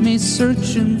keeps me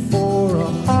searching for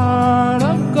a heart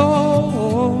of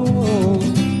gold.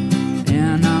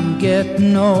 And I'm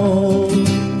getting old.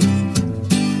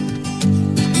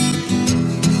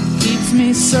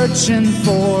 Me searching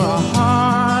for a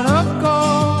heart of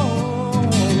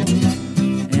gold,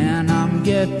 and I'm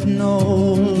getting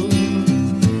old.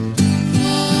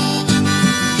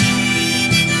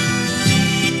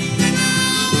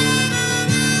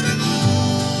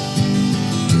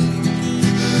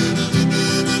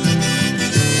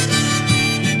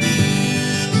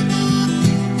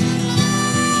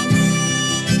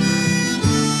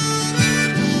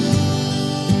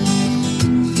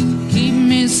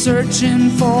 Searching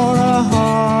for a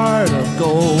heart of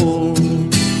gold.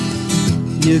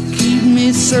 You keep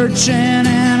me searching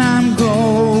and I'm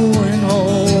growing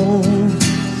old.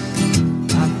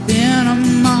 I've been a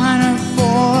miner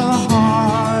for a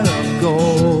heart of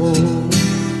gold.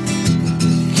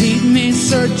 Keep me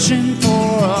searching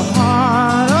for a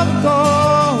heart of gold.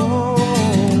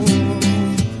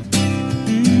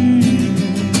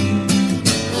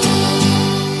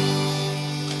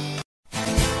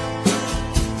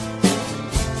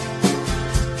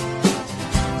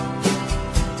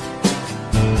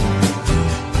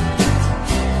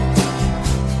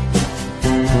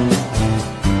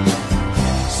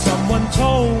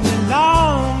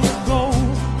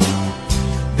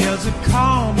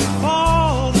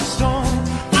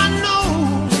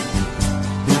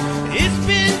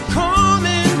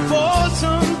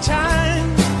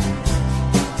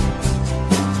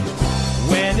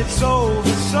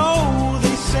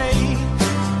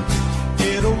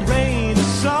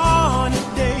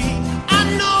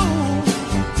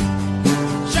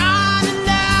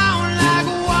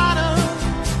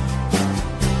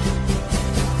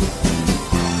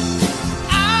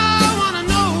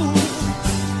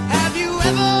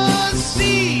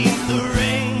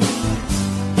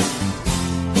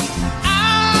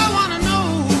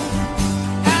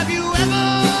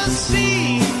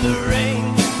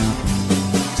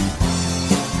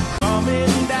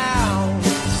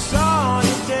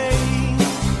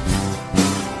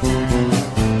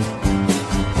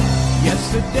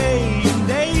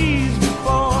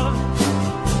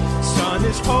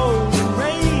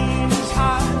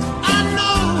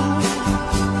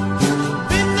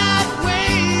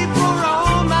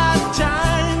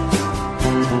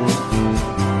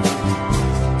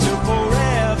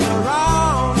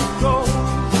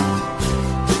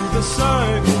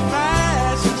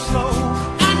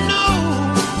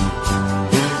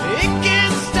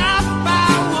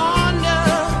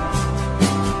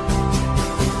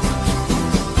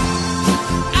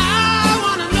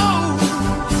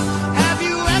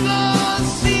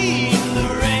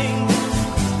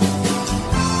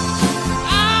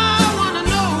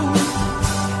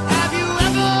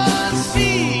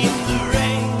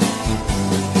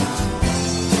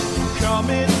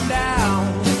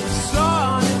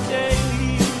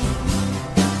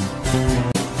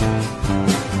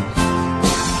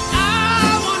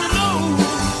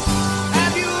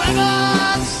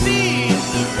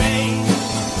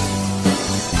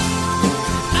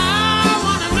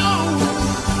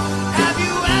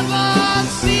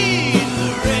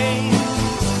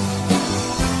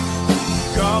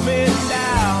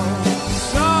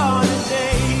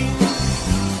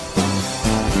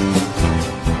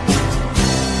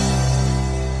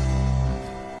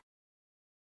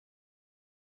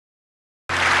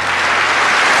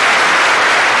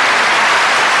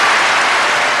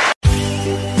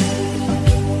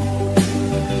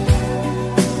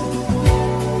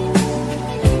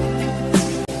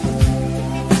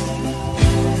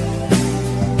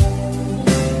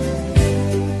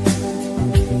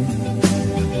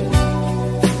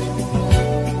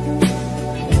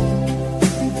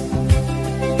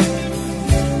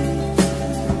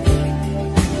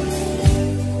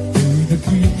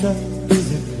 winter is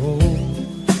it cold?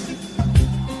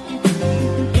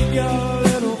 In your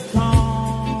little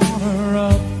corner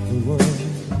of the world,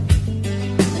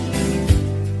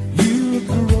 you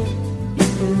grow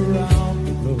around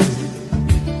the globe,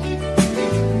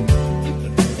 and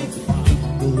never find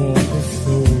the water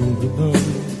soul to know.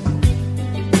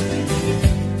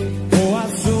 Oh, I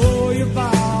saw you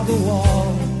by the wall,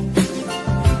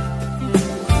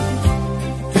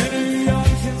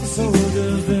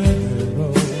 soldiers in a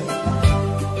row.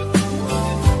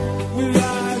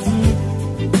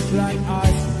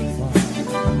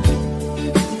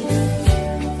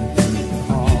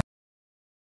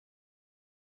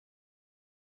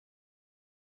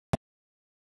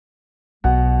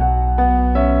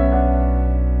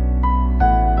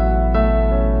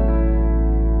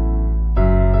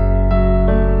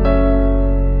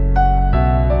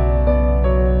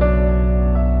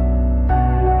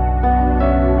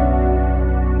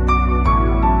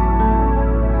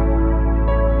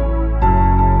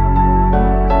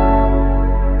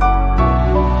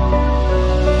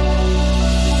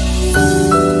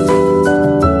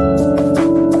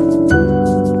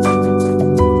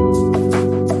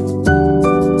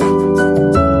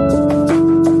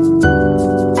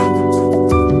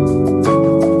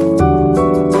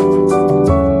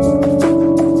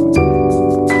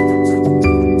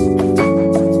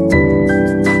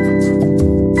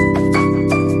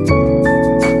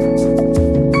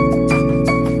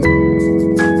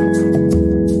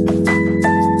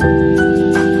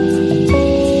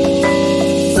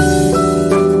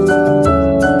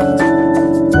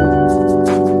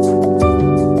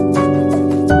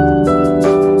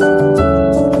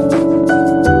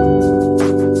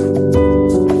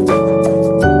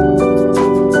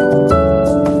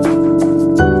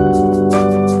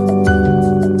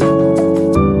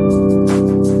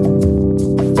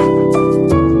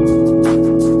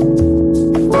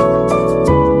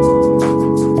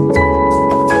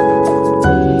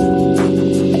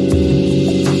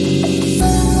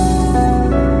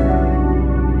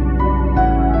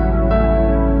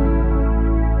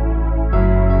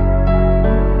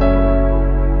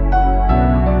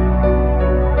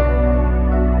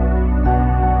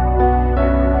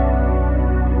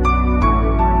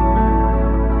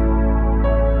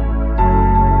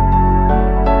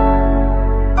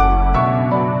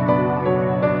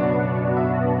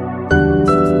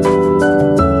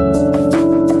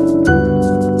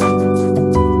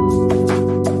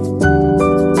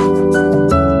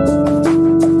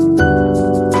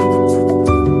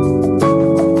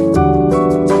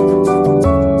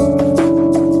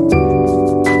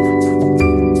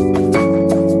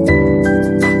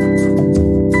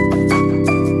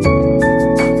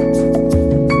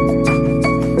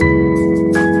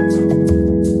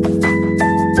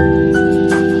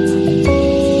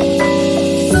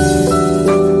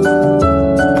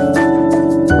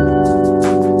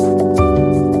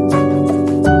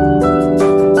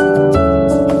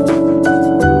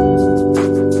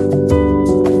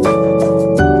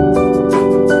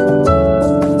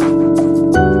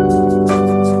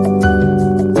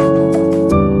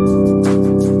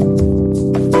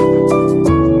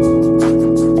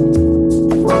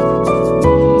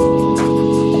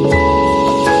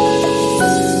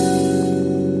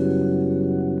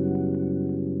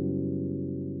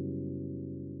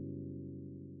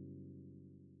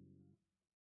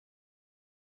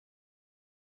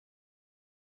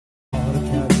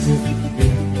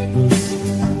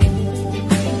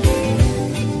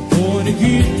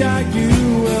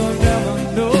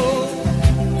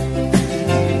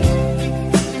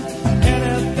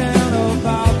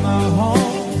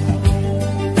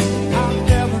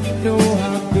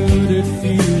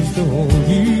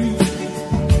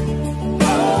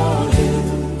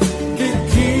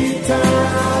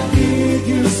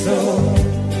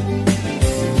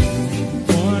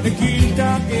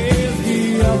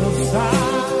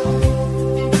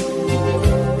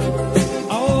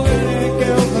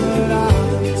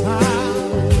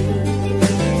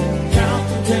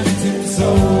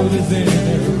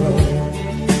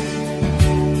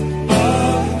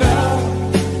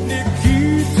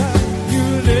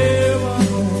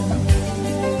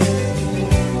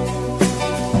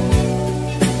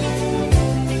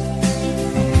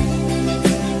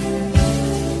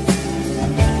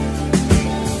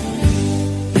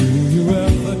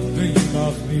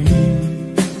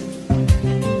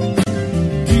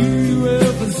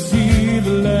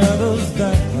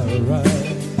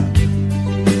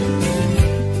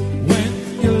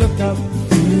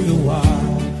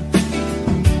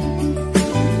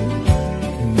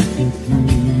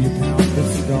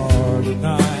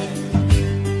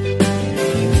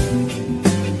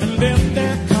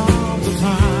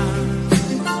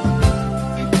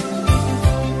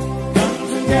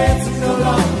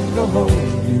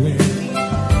 you in.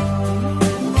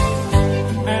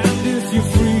 And if you're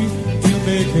free to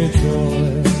make a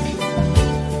choice,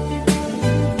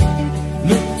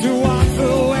 look towards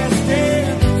the west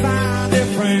and find a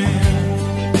friend.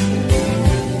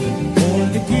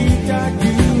 Only keep that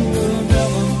you will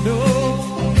never know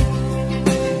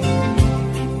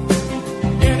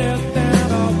anything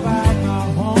about my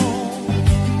home.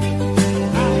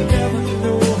 I'll never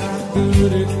know how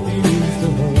good it feels to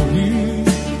hold you.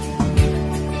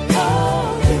 Oh,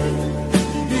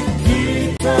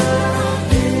 Nikita, I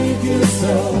need you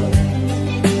so.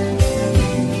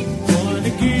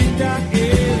 Nikita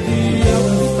is the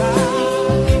other side.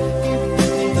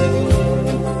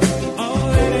 Oh,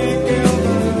 that ain't give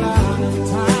a lot of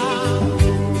time.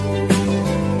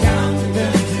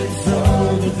 Counting his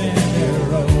shoulders in their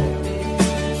row.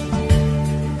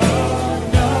 Oh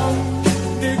no,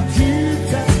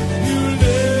 Nikita, you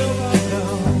live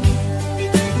alone.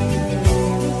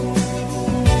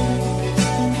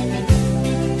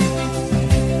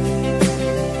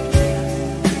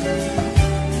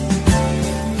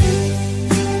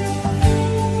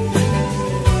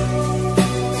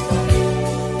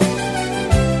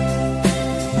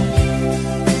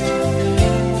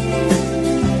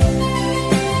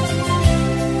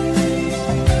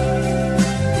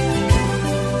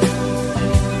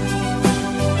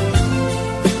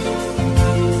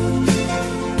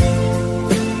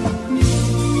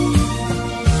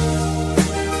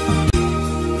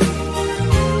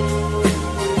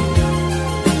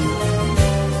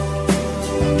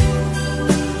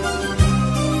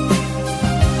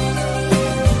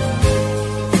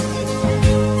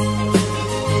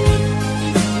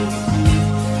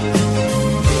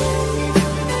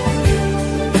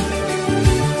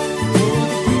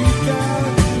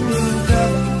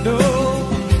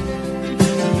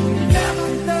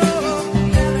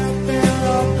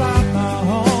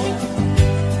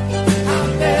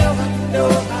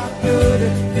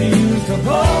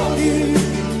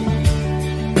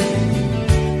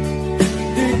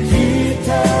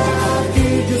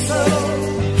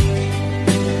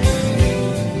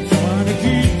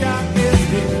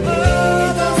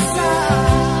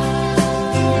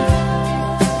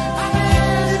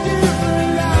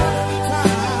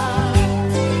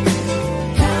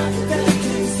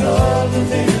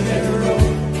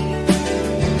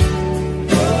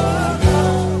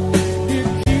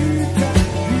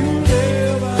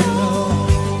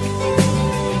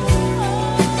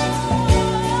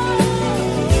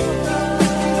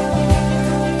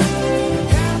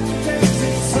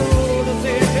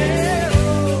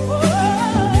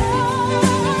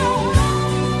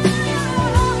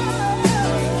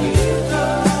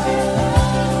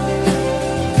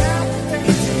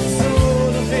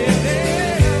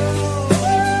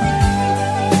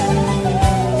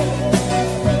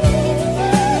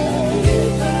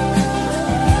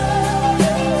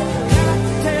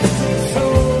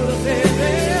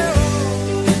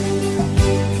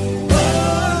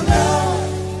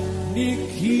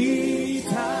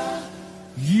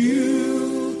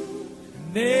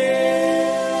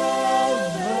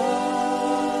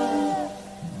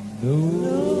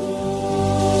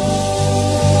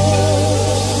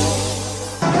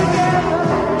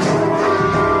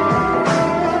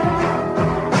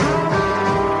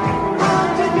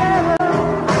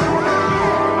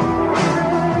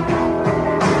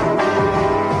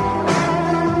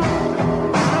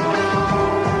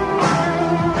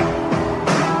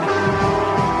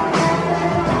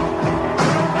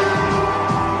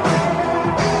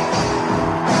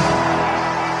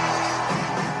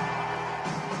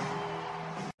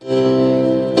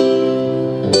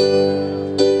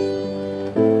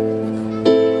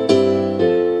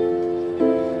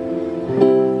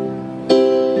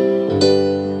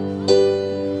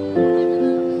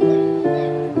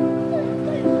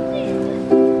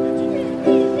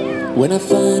 When I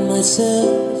find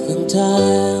myself in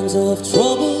times of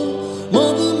trouble,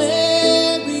 Mother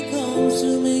Mary comes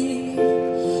to me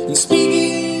and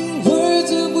speaking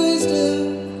words of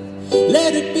wisdom,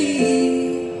 let it be.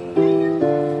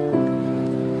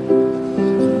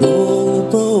 And all the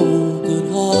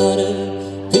broken hearted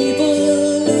people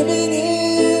living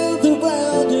in the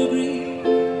world agree,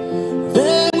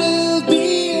 there will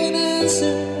be an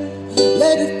answer,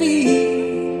 let it be.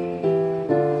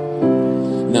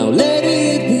 Now let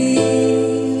it be,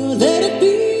 let it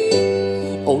be,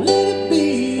 oh let it be,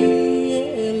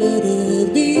 yeah, let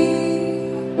it be.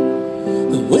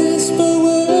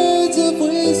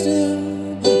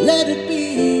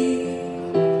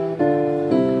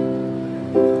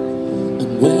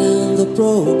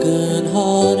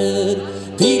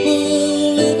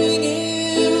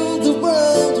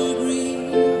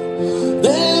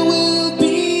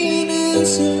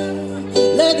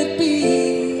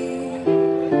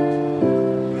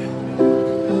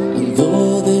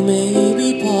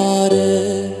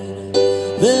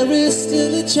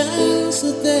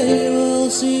 that they will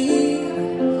see.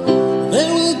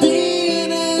 There will be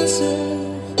an answer,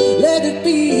 let it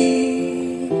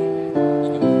be.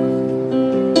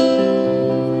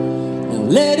 Now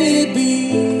let it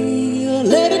be, oh,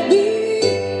 let it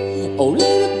be, oh,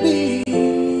 let it be,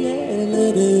 yeah,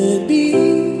 let it be.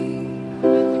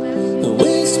 The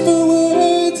whisper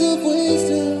words of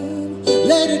wisdom,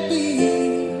 let it be.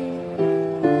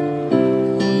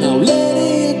 Now let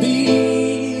it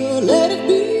be, oh, let it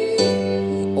be,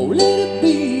 oh, let it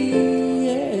be,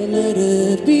 yeah, let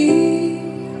it be.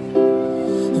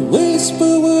 The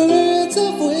whisper words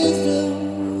of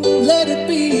wisdom, let it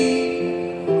be.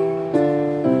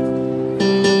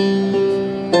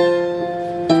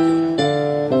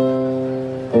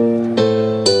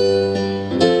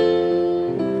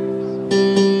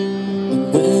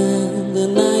 When the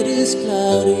night is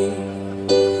cloudy,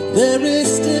 there is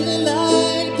still a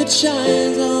light that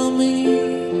shines on me.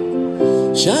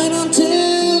 Shine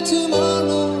until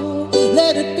tomorrow,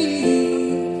 let it be.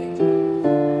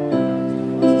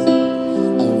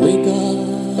 I wake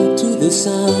up to the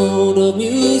sound of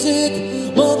music.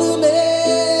 Mother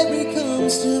Mary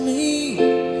comes to me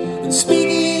and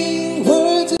speaking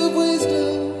words of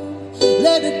wisdom,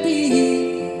 let it be.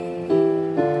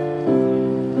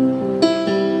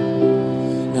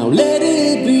 Now let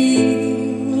it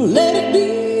be, let it be,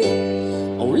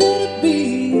 oh, let it be,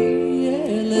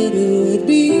 yeah, let it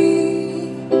be.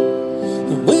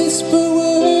 The whisper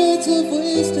words of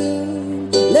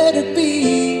wisdom, let it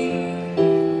be.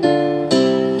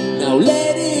 Now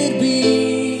let it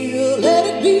be, oh, let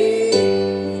it be,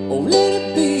 oh, let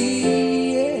it be,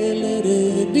 yeah, let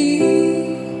it be.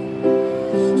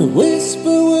 The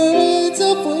whisper